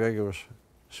 έλεγε ο Άγιος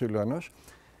Ουλανός,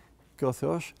 και ο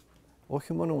Θεός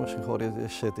όχι μόνο μου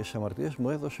συγχώρησε τις αμαρτίες, μου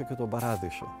έδωσε και τον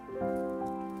παράδεισο.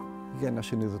 Για να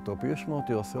συνειδητοποιήσουμε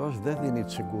ότι ο Θεός δεν δίνει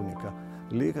τσιγκούνικα.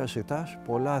 Λίγα ζητάς,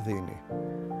 πολλά δίνει.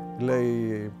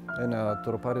 Λέει ένα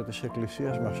τροπάριο της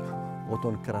Εκκλησίας μας, «Ο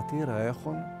τον κρατήρα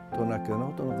έχων, τον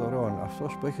ακενό των δωρεών».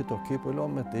 Αυτός που έχει το κύπελο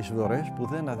με τις δωρές που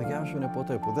δεν αδειάζουν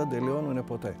ποτέ, που δεν τελειώνουν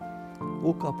ποτέ.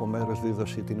 Ούκ από μέρος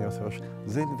δίδωση είναι ο Θεός.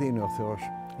 Δεν δίνει ο Θεός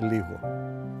λίγο.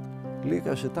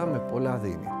 Λίγα ζητάμε, πολλά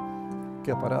δίνει.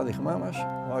 Και παράδειγμά μας,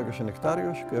 ο Άγιος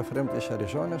Νεκτάριος και ο Εφραίμ της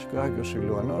Αριζώνας και ο Άγιος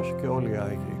Ιλουανός και όλοι οι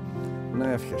Άγιοι.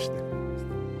 Να εύχεστε.